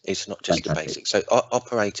 yes. It's not just Fantastic. a basic. So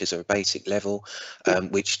operators are a basic level,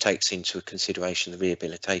 which takes into consideration the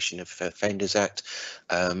Rehabilitation of Offenders Act,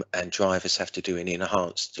 and drivers have to do an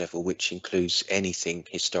enhanced level, which includes anything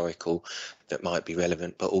historical that might be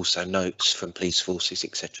relevant, but also notes from police forces,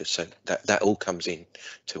 etc. So that all comes in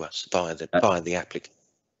to us via the applicant.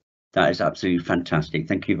 That is absolutely fantastic.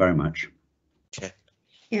 Thank you very much. Chair.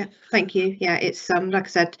 Yeah, thank you. Yeah, it's like I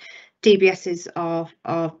said, DBSs are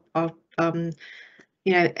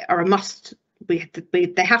you know, are a must. They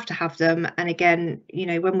have to have them. And again, you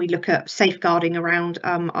know, when we look at safeguarding around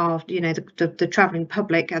our, you know, the travelling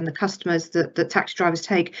public and the customers that taxi drivers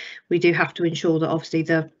take, we do have to ensure that obviously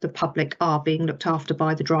the public are being looked after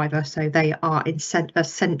by the driver. So they are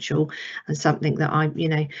essential, and something that I, you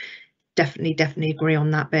know, definitely agree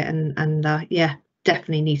on that bit. And yeah,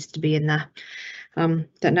 definitely needs to be in there. Don't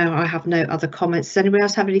know, I have no other comments. Does anybody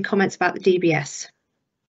else have any comments about the DBS?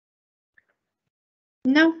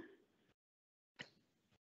 No.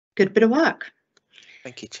 Good bit of work.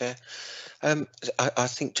 Thank you, Chair. I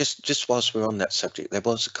think just whilst we're on that subject, there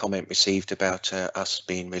was a comment received about us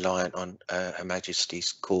being reliant on Her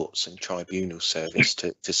Majesty's courts and tribunal service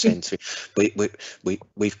to send through.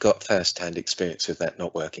 We've got first-hand experience of that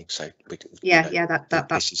not working. So Yeah, you know, yeah,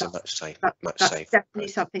 this is a much safer. That's definitely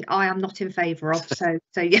something I am not in favour of. So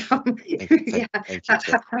yeah, Thank you,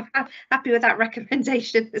 happy with that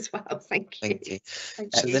recommendation as well. Thank you.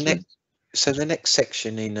 Thank you. So the next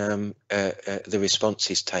section in the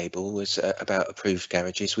responses table was about approved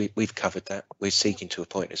garages. We've covered that. We're seeking to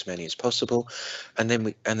appoint as many as possible, and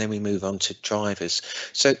then we move on to drivers.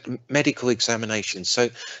 So medical examinations. So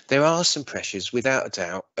there are some pressures, without a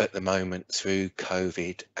doubt, at the moment through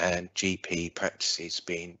COVID and GP practices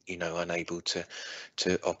being, you know, unable to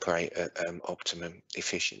operate at optimum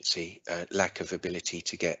efficiency, lack of ability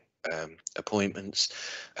to get appointments,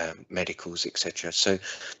 medicals, etc. So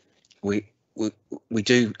we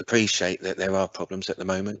do appreciate that there are problems at the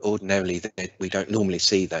moment. Ordinarily, we don't normally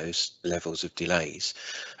see those levels of delays.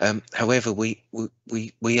 However, we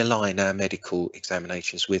align our medical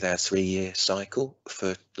examinations with our 3-year cycle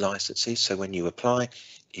for licenses. So when you apply,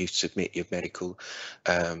 you submit your medical,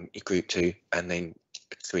 your Group 2, and then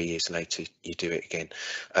 3 years later you do it again.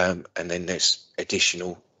 And then there's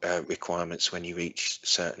additional requirements when you reach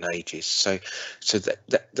certain ages. So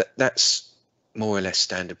that's more or less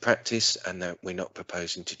standard practice, and that we're not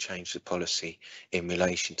proposing to change the policy in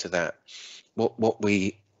relation to that. What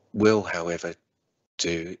we will, however,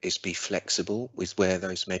 do is be flexible with where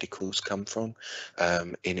those medicals come from,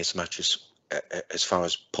 in as much as far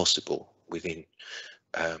as possible within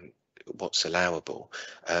what's allowable.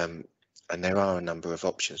 And there are a number of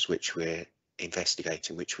options which we're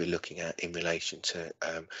investigating, which we're looking at in relation to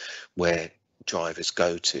where drivers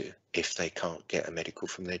go to if they can't get a medical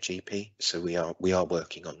from their GP. So we are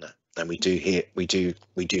working on that, and we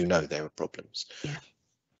do know there are problems. Yeah.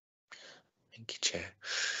 Thank you,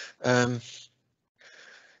 Chair.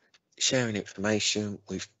 Sharing information,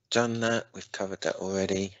 we've done that. We've covered that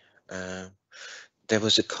already. There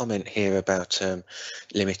was a comment here about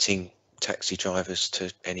limiting taxi drivers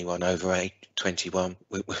to anyone over age 21.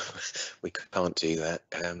 We can't do that.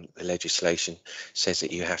 The legislation says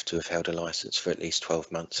that you have to have held a license for at least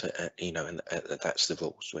 12 months. You know, and that's the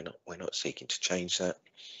rules. We're not seeking to change that.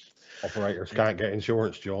 Operators can't get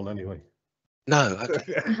insurance, John, anyway. No,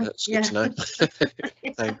 okay, that's good to know.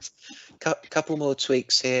 Thanks. Couple more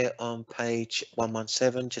tweaks here on page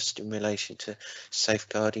 117, just in relation to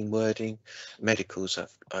safeguarding wording. Medicals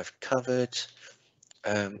I've covered.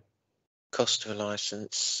 Cost of a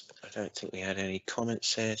license, I don't think we had any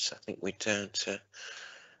comments there, so I think we're down to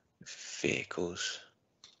vehicles.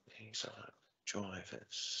 These are drivers.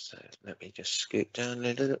 So let me just scoot down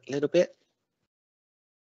a little bit.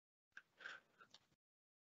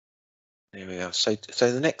 There we are. So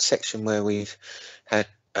the next section where we've had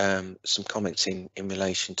some comments in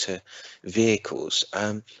relation to vehicles.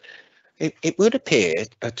 It would appear,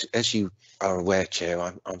 as you are aware, Chair,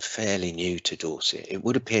 I'm fairly new to Dorset. It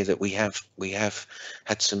would appear that we have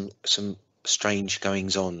had some strange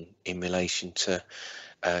goings on in relation to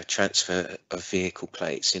transfer of vehicle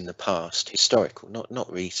plates in the past, historical,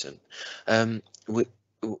 not recent.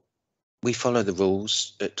 We follow the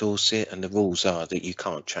rules at Dorset, and the rules are that you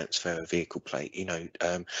can't transfer a vehicle plate. You know,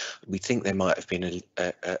 we think there might have been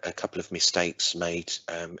a couple of mistakes made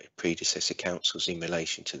predecessor councils in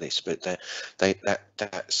relation to this, but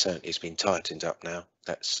that certainly has been tightened up now.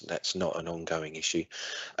 That's not an ongoing issue.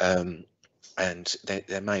 And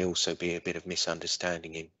there may also be a bit of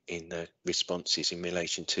misunderstanding in the responses in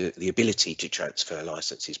relation to the ability to transfer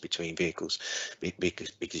licenses between vehicles,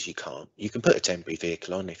 because you can't. You can put a temporary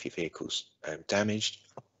vehicle on if your vehicle's damaged,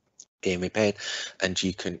 being repaired, and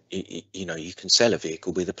you can you can sell a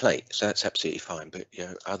vehicle with a plate, so that's absolutely fine. But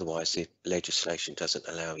otherwise the legislation doesn't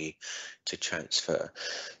allow you to transfer.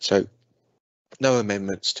 So no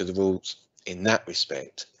amendments to the rules in that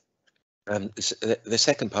respect. The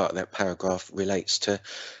second part of that paragraph relates to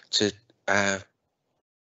our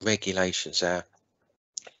regulations, our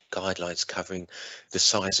guidelines covering the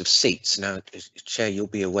size of seats. Now, Chair, you'll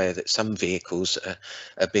be aware that some vehicles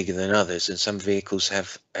are bigger than others, and some vehicles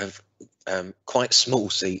have quite small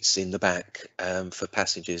seats in the back for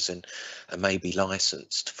passengers, and may be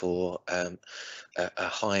licensed for a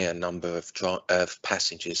higher number of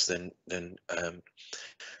passengers than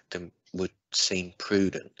would seem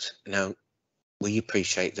prudent. Now, we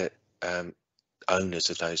appreciate that owners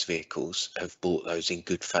of those vehicles have bought those in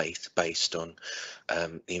good faith based on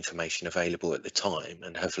the information available at the time,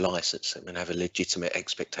 and have licensed them and have a legitimate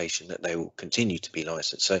expectation that they will continue to be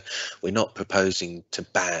licensed. So we're not proposing to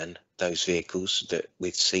ban those vehicles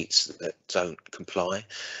with seats that don't comply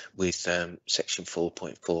with section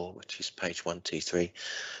 4.4, which is page 123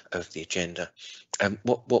 of the agenda.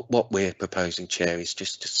 What we're proposing, Chair, is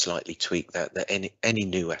just to slightly tweak that any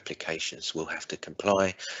new applications will have to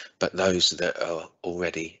comply, but those that are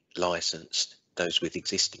already licensed, those with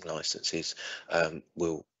existing licenses,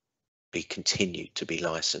 will be continued to be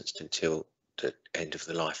licensed until the end of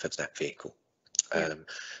the life of that vehicle. And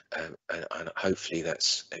hopefully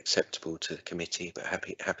that's acceptable to the committee, but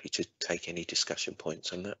happy to take any discussion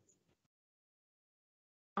points on that.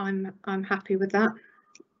 I'm happy with that.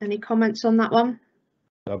 Any comments on that one?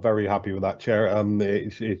 I'm very happy with that, Chair.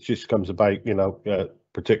 It just comes about,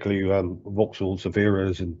 particularly Vauxhall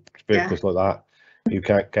Severas and vehicles like that. You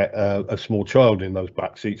can't get a small child in those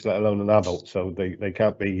back seats, let alone an adult. So they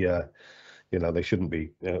can't be, they shouldn't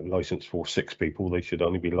be licensed for 6 people. They should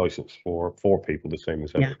only be licensed for 4 people, the same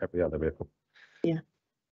as every other vehicle. Yeah,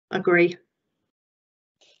 agree.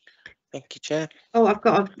 Thank you, Chair. Oh, I've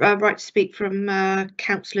got a right to speak from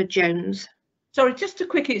Councillor Jones. Sorry, just a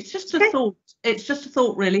quickie. It's just a thought. It's just a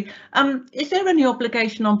thought, really. Is there any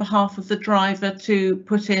obligation on behalf of the driver to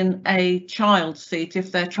put in a child seat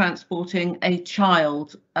if they're transporting a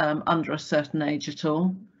child under a certain age at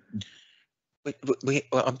all?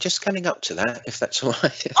 Well, I'm just coming up to that, if that's all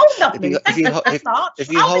right. Oh, lovely. If you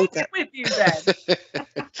hold that with you then.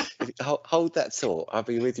 If you hold that thought, I'll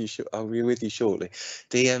be with you. I'll be with you shortly.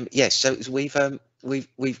 Yes, so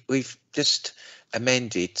we've just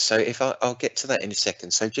amended. So if I'll get to that in a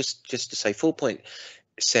second. So just to say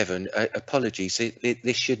 4.7, apologies,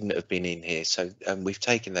 this shouldn't have been in here. So we've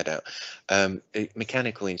taken that out.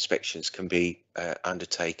 Mechanical inspections can be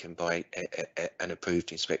undertaken by an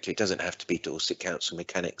approved inspector. It doesn't have to be Dorset Council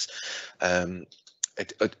Mechanics.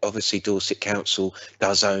 obviously Dorset Council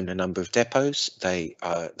does own a number of depots. They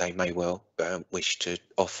may well wish to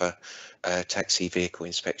offer taxi vehicle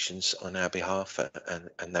inspections on our behalf,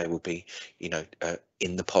 and they will be, you know,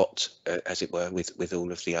 in the pot, as it were, with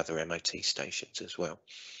all of the other MOT stations as well.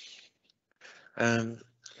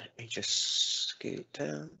 Let me just scoot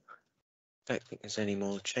down. Don't think there's any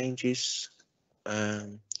more changes. Let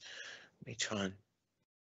me try and.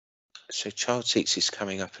 So child seats is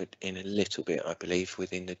coming up in a little bit, I believe,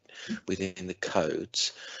 within the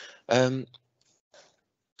codes. Let me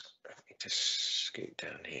just scoot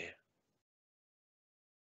down here.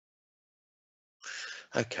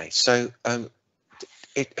 Okay, so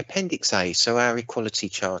Appendix A, so our equality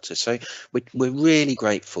charter. So we're really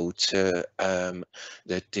grateful to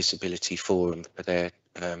the Disability Forum for their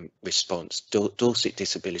response. Dorset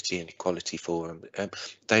Disability and Equality Forum.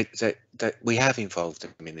 We have involved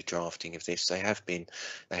them in the drafting of this. They have been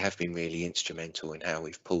really instrumental in how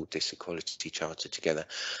we've pulled this equality charter together.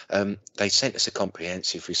 They sent us a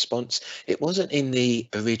comprehensive response. It wasn't in the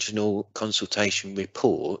original consultation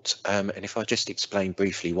report, and if I just explain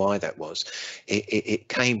briefly why that was, it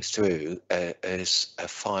came through as a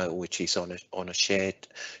file which is on a shared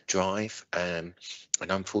drive. And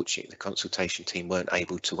unfortunately, the consultation team weren't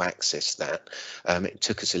able to access that. It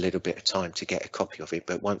took us a little bit of time to get a copy of it,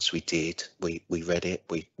 but once we did, we read it,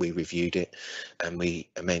 we reviewed it, and we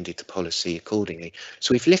amended the policy accordingly.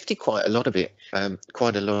 So we've lifted quite a lot of it,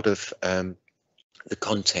 quite a lot of the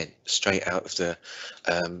content straight out of the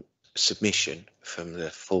submission from the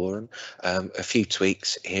forum. A few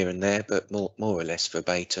tweaks here and there, but more or less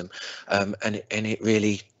verbatim, and it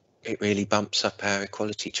really bumps up our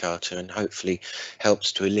equality charter and hopefully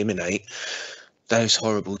helps to eliminate those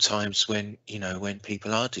horrible times when, you know, when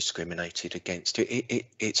people are discriminated against.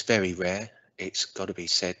 It's very rare. It's got to be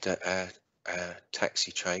said that our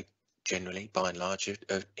taxi trade generally, by and large,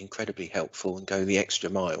 are incredibly helpful and go the extra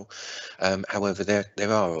mile. However, there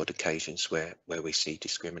are odd occasions where we see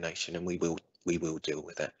discrimination, and we will deal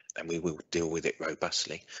with that, and we will deal with it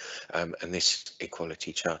robustly. And this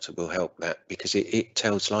equality charter will help that, because it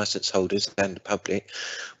tells licence holders and the public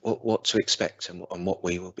what to expect and what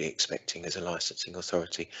we will be expecting as a licensing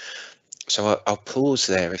authority. So I'll pause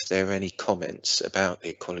there if there are any comments about the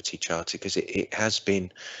equality charter, because it has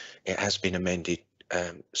been amended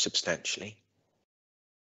substantially.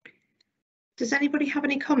 Does anybody have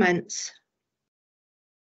any comments?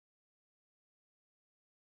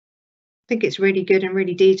 I think it's really good and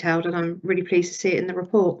really detailed, and I'm really pleased to see it in the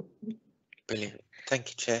report. Brilliant.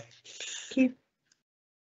 Thank you, Chair. Thank you.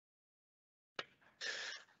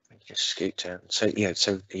 Just scoot down. So yeah,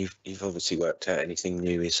 so you've obviously worked out anything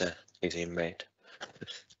new is in red.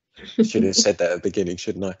 Should have said that at the beginning,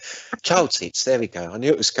 shouldn't I? Child seats, there we go. I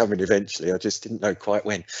knew it was coming eventually, I just didn't know quite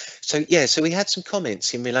when. So yeah, so we had some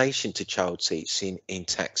comments in relation to child seats in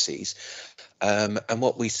taxis, and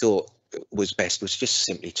what we thought was best was just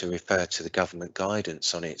simply to refer to the government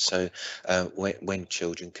guidance on it. So when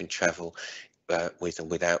children can travel with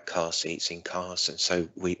and without car seats in cars, and so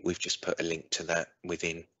we've just put a link to that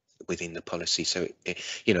within the policy, so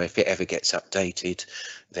you know, if it ever gets updated,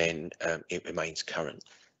 then it remains current.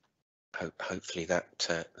 Hopefully that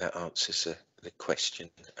answers the question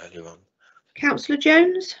earlier on. Councillor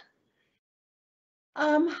Jones?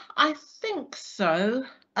 I think so.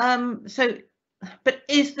 But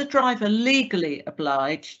is the driver legally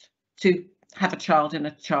obliged to have a child in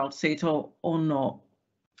a child seat or not?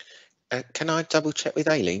 Can I double check with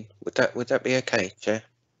Aileen? Would that be okay, Chair?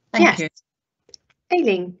 Thank you.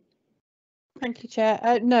 Aileen? Thank you,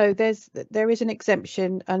 Chair. No, there is an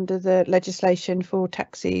exemption under the legislation for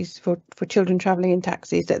taxis, for children travelling in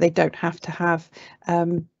taxis, that they don't have to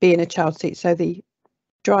be in a child seat. So the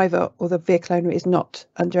driver or the vehicle owner is not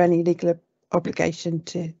under any legal obligation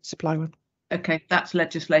to supply one. Okay, that's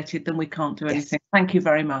legislated, then we can't do anything. Yes. Thank you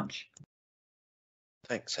very much.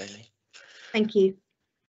 Thanks, Aileen. Thank you.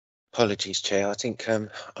 Apologies, Chair. I think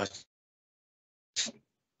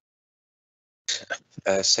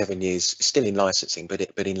 7 years still in licensing, but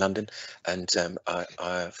in London, and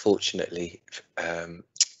I fortunately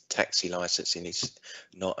taxi licensing is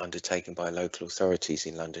not undertaken by local authorities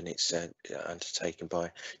in London. It's undertaken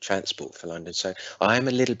by Transport for London. So I am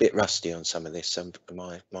a little bit rusty on some of this.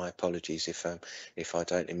 My apologies if I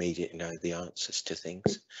don't immediately know the answers to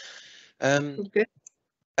things. Good.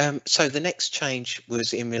 So the next change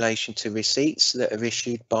was in relation to receipts that are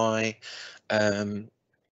issued by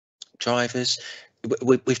drivers.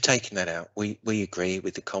 We've taken that out. We agree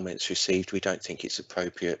with the comments received. We don't think it's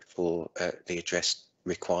appropriate for the address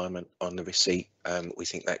requirement on the receipt, we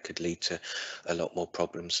think that could lead to a lot more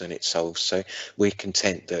problems than it solves. So we're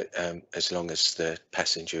content that as long as the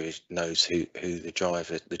passenger knows who the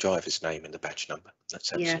driver's name and the badge number,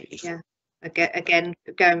 that's absolutely fine. Again,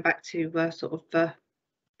 going back to sort of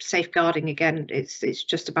safeguarding again, it's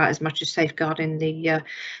just about as much as safeguarding the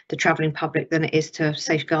travelling public than it is to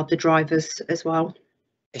safeguard the drivers as well.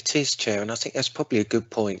 It is, Chair, and I think that's probably a good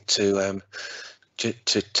point to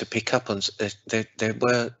pick up on.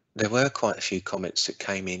 There were quite a few comments that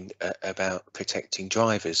came in about protecting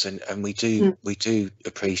drivers, and we do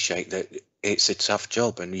appreciate that it's a tough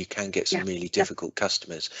job and you can get some really difficult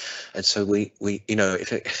customers. And so we you know,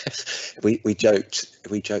 we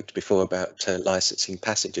joked before about licensing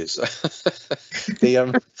passengers.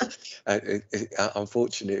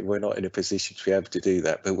 Unfortunately, we're not in a position to be able to do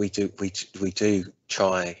that, but we do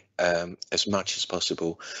try as much as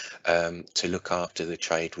possible to look after the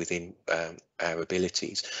trade within our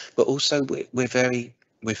abilities. But also we're very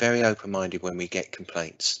open-minded when we get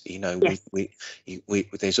complaints. You know,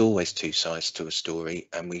 there's always two sides to a story,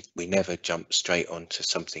 and we never jump straight onto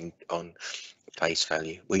something on face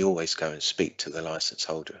value. We always go and speak to the license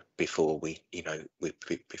holder before we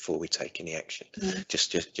take any action,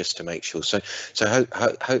 just to make sure. So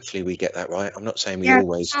hopefully we get that right. I'm not saying we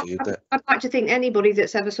always do, but I'd like to think anybody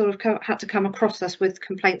that's ever sort of had to come across us with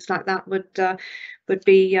complaints like that would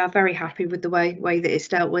be very happy with the way that it's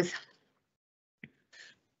dealt with.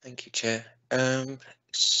 Thank you, Chair.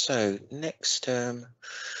 So next, the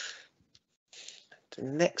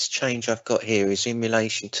next change I've got here is in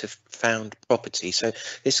relation to found property. So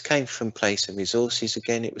this came from Place and Resources.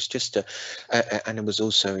 Again, it was just and it was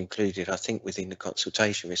also included, I think, within the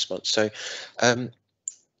consultation response. So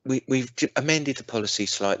we've amended the policy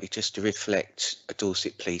slightly just to reflect a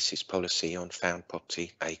Dorset Police's policy on found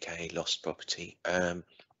property, aka lost property.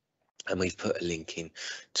 And we've put a link in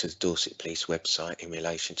to the Dorset Police website in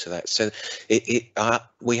relation to that. So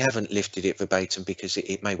we haven't lifted it verbatim because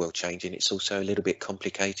it may well change, and it's also a little bit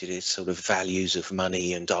complicated. It's sort of values of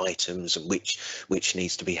money and items and which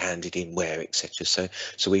needs to be handed in where, etc.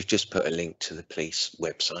 So we've just put a link to the police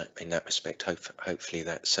website in that respect. Hopefully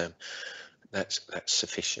that's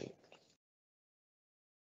sufficient.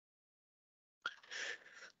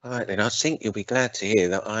 All right, then, I think you'll be glad to hear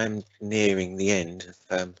that I'm nearing the end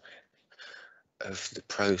of the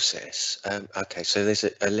process. Okay, so there's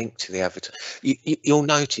a link to the advertising. You'll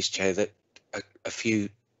notice, Chair, that a few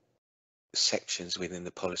sections within the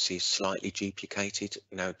policy is slightly duplicated.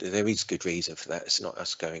 Now, there is good reason for that. It's not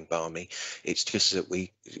us going balmy. It's just that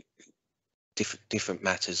different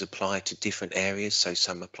matters apply to different areas. So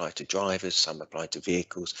some apply to drivers, some apply to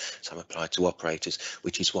vehicles, some apply to operators,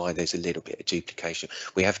 which is why there's a little bit of duplication.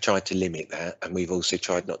 We have tried to limit that, and we've also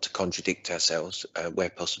tried not to contradict ourselves where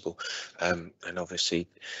possible. And obviously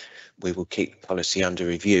we will keep the policy under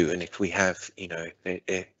review, and if we have, you know,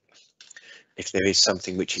 if there is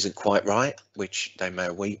something which isn't quite right, which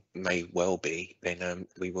may well be, then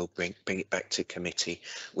we will bring it back to committee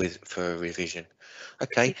for a revision.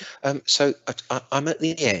 Okay, so I'm at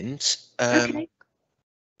the end. Okay.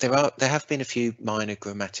 There have been a few minor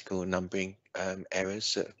grammatical and numbering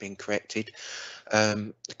errors that have been corrected.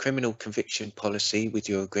 The criminal conviction policy, with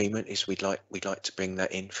your agreement, is we'd like to bring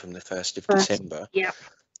that in from the 1st of December. Yeah.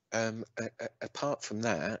 Apart from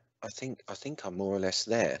that, I think I'm more or less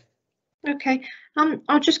there. Okay,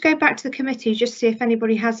 I'll just go back to the committee, just see if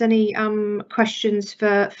anybody has any questions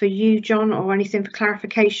for you, John, or anything for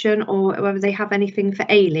clarification, or whether they have anything for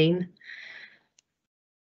Aileen.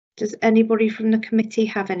 Does anybody from the committee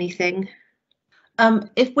have anything?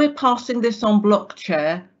 If we're passing this on block,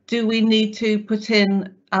 Chair, do we need to put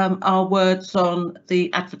in our words on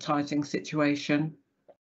the advertising situation?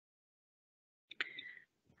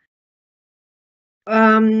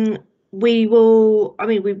 We will. I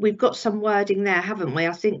mean, we've got some wording there, haven't we?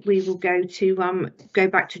 I think we will go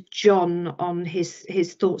back to John on his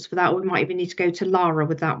thoughts for that. Or we might even need to go to Lara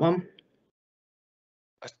with that one.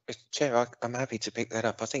 Chair, I'm happy to pick that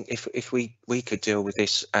up. I think if we could deal with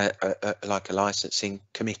this like a licensing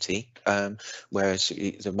committee, whereas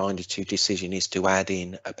the minded to decision is to add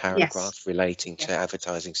in a paragraph relating to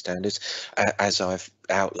advertising standards, as I've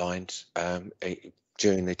outlined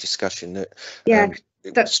during the discussion,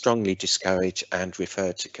 that strongly discourage and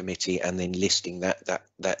refer to committee, and then listing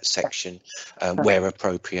that section where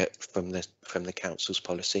appropriate from the council's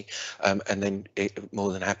policy, and then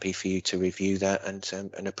more than happy for you to review that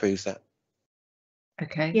and approve that.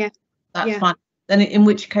 Okay, that's fine. Then in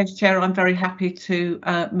which case, Chair, I'm very happy to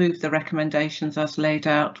move the recommendations as laid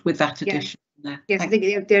out with that addition No, Yes, I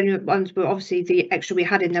think the only ones were obviously the extra we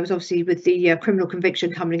had in there was obviously with the criminal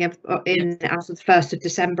conviction coming in as of the 1st of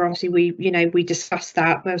December. Obviously, we discussed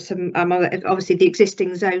that. There was some obviously the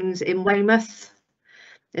existing zones in Weymouth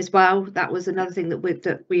as well. That was another thing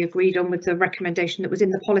that we agreed on with the recommendation that was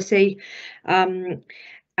in the policy. And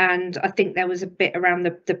I think there was a bit around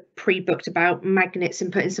the pre-booked about magnets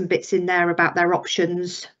and putting some bits in there about their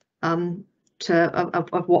options of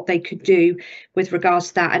what they could do with regards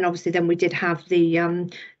to that. And obviously then we did have the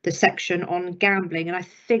section on gambling, and I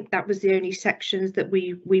think that was the only sections that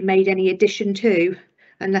we made any addition to,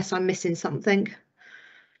 unless I'm missing something.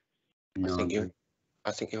 No,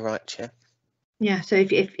 I think you're right, Chair. Yeah, so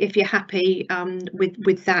if you're happy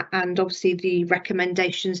with that, and obviously the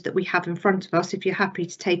recommendations that we have in front of us, if you're happy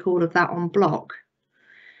to take all of that on block.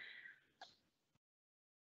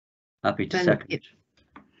 Happy to second.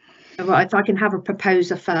 Right, if I can have a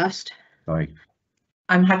proposer first. Sorry.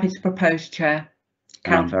 I'm happy to propose, Chair.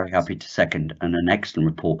 And I'm very happy to second, and an excellent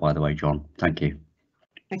report, by the way, John. Thank you.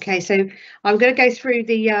 Okay, so I'm going to go through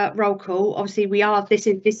the roll call. Obviously,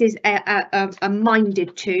 this is a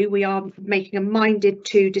minded to. We are making a minded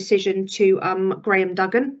to decision to Graham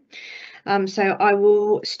Duggan. So I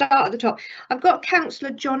will start at the top. I've got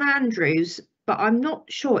Councillor John Andrews, but I'm not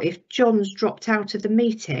sure if John's dropped out of the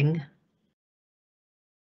meeting.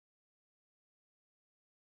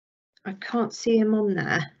 I can't see him on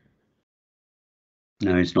there.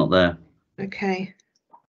 No, he's not there. Okay.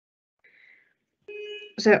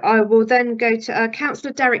 So I will then go to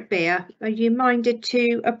Councillor Derek Beer. Are you minded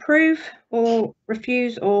to approve or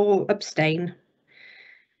refuse or abstain? Do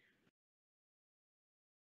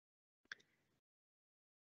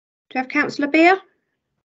you have Councillor Beer?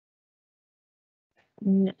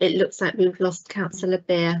 It looks like we've lost Councillor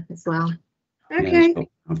Beer as well. Okay.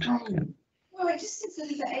 Well, it just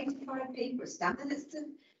says that 85 people standing.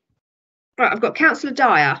 Right, I've got Councillor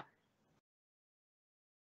Dyer.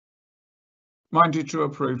 Minded to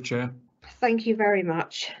approve, Chair. Thank you very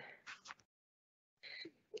much.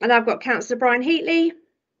 And I've got Councillor Brian Heatley.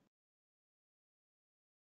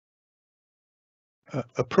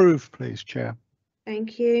 Approve, please, Chair.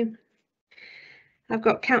 Thank you. I've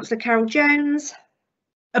got Councillor Carol Jones.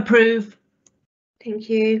 Approve. Thank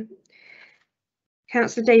you.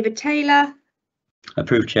 Councillor David Taylor.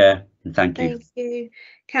 Approve, Chair, and thank you. Thank you.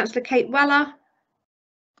 Councillor Kate Weller.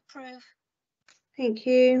 Approve. Thank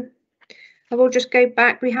you. I will just go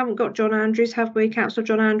back. We haven't got John Andrews, have we, Councillor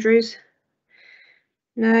John Andrews?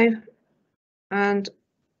 No. And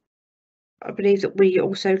I believe that we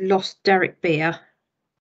also lost Derek Beer.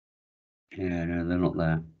 Yeah, no, they're not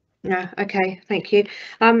there. No, okay, thank you.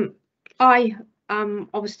 I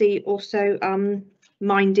obviously also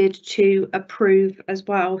minded to approve as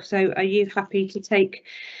well. So are you happy to take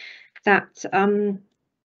that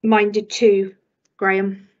minded to,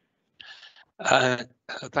 Graham?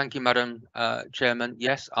 Thank you, Madam Chairman.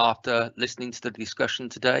 Yes, after listening to the discussion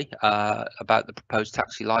today about the proposed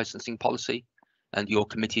taxi licensing policy and your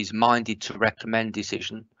committee's minded to recommend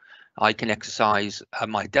decision, I can exercise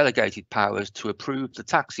my delegated powers to approve the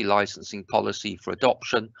taxi licensing policy for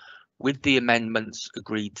adoption with the amendments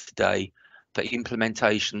agreed today for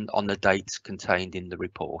implementation on the dates contained in the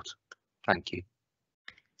report. Thank you.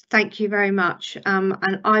 Thank you very much.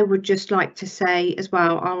 And I would just like to say as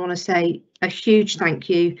well, I want to say a huge thank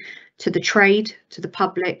you to the trade, to the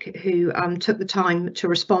public who took the time to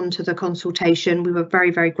respond to the consultation. We were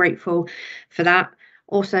very, very grateful for that.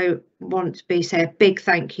 Also want to say a big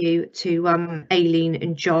thank you to Aileen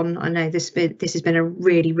and John. I know this has been a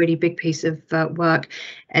really, really big piece of work,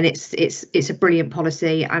 and it's a brilliant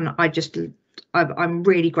policy, and I'm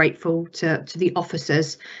really grateful to the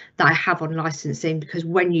officers that I have on licensing, because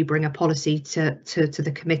when you bring a policy to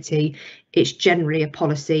the committee, it's generally a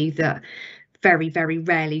policy that very, very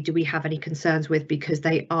rarely do we have any concerns with, because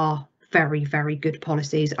they are very, very good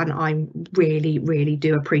policies, and I really, really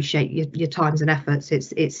do appreciate your times and efforts.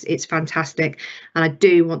 It's fantastic, and I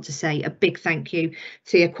do want to say a big thank you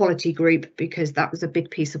to the Equality Group, because that was a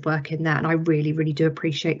big piece of work in that, and I really, really do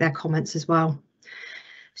appreciate their comments as well.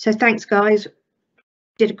 So thanks, guys.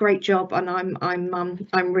 Did a great job, and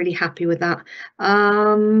I'm really happy with that.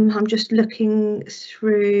 I'm just looking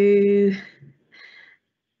through.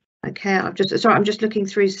 Okay, I'm just looking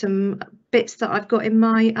through some bits that I've got in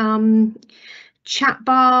my chat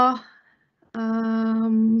bar.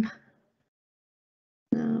 No,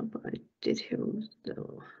 but I did hear.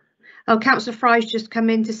 Oh, Councillor Fry's just come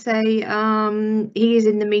in to say he is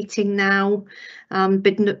in the meeting now,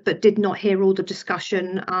 but did not hear all the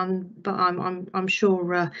discussion. But I'm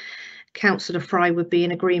sure Councillor Fry would be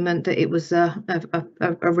in agreement that it was a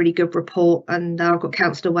really good report, and I've got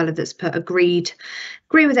Councillor Weller that's put agree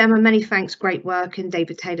with Emma, many thanks, great work, and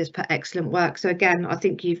David Taylor's put excellent work. So again, I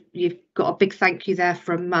think you've got a big thank you there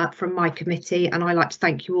from my committee, and I like to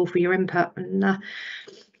thank you all for your input, and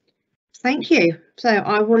thank you. So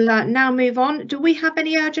I will now move on. Do we have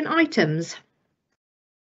any urgent items?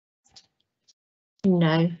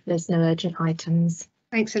 No, there's no urgent items.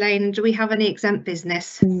 Thanks, Elaine. And do we have any exempt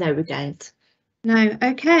business? No, we don't. No.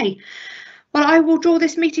 Okay. Well, I will draw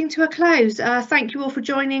this meeting to a close. Thank you all for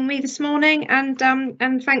joining me this morning, and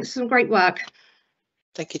thanks for some great work.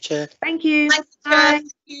 Thank you, Chair. Thank you. Thanks, Bye.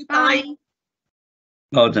 Chair. Bye.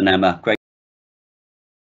 Well done, Emma. Great.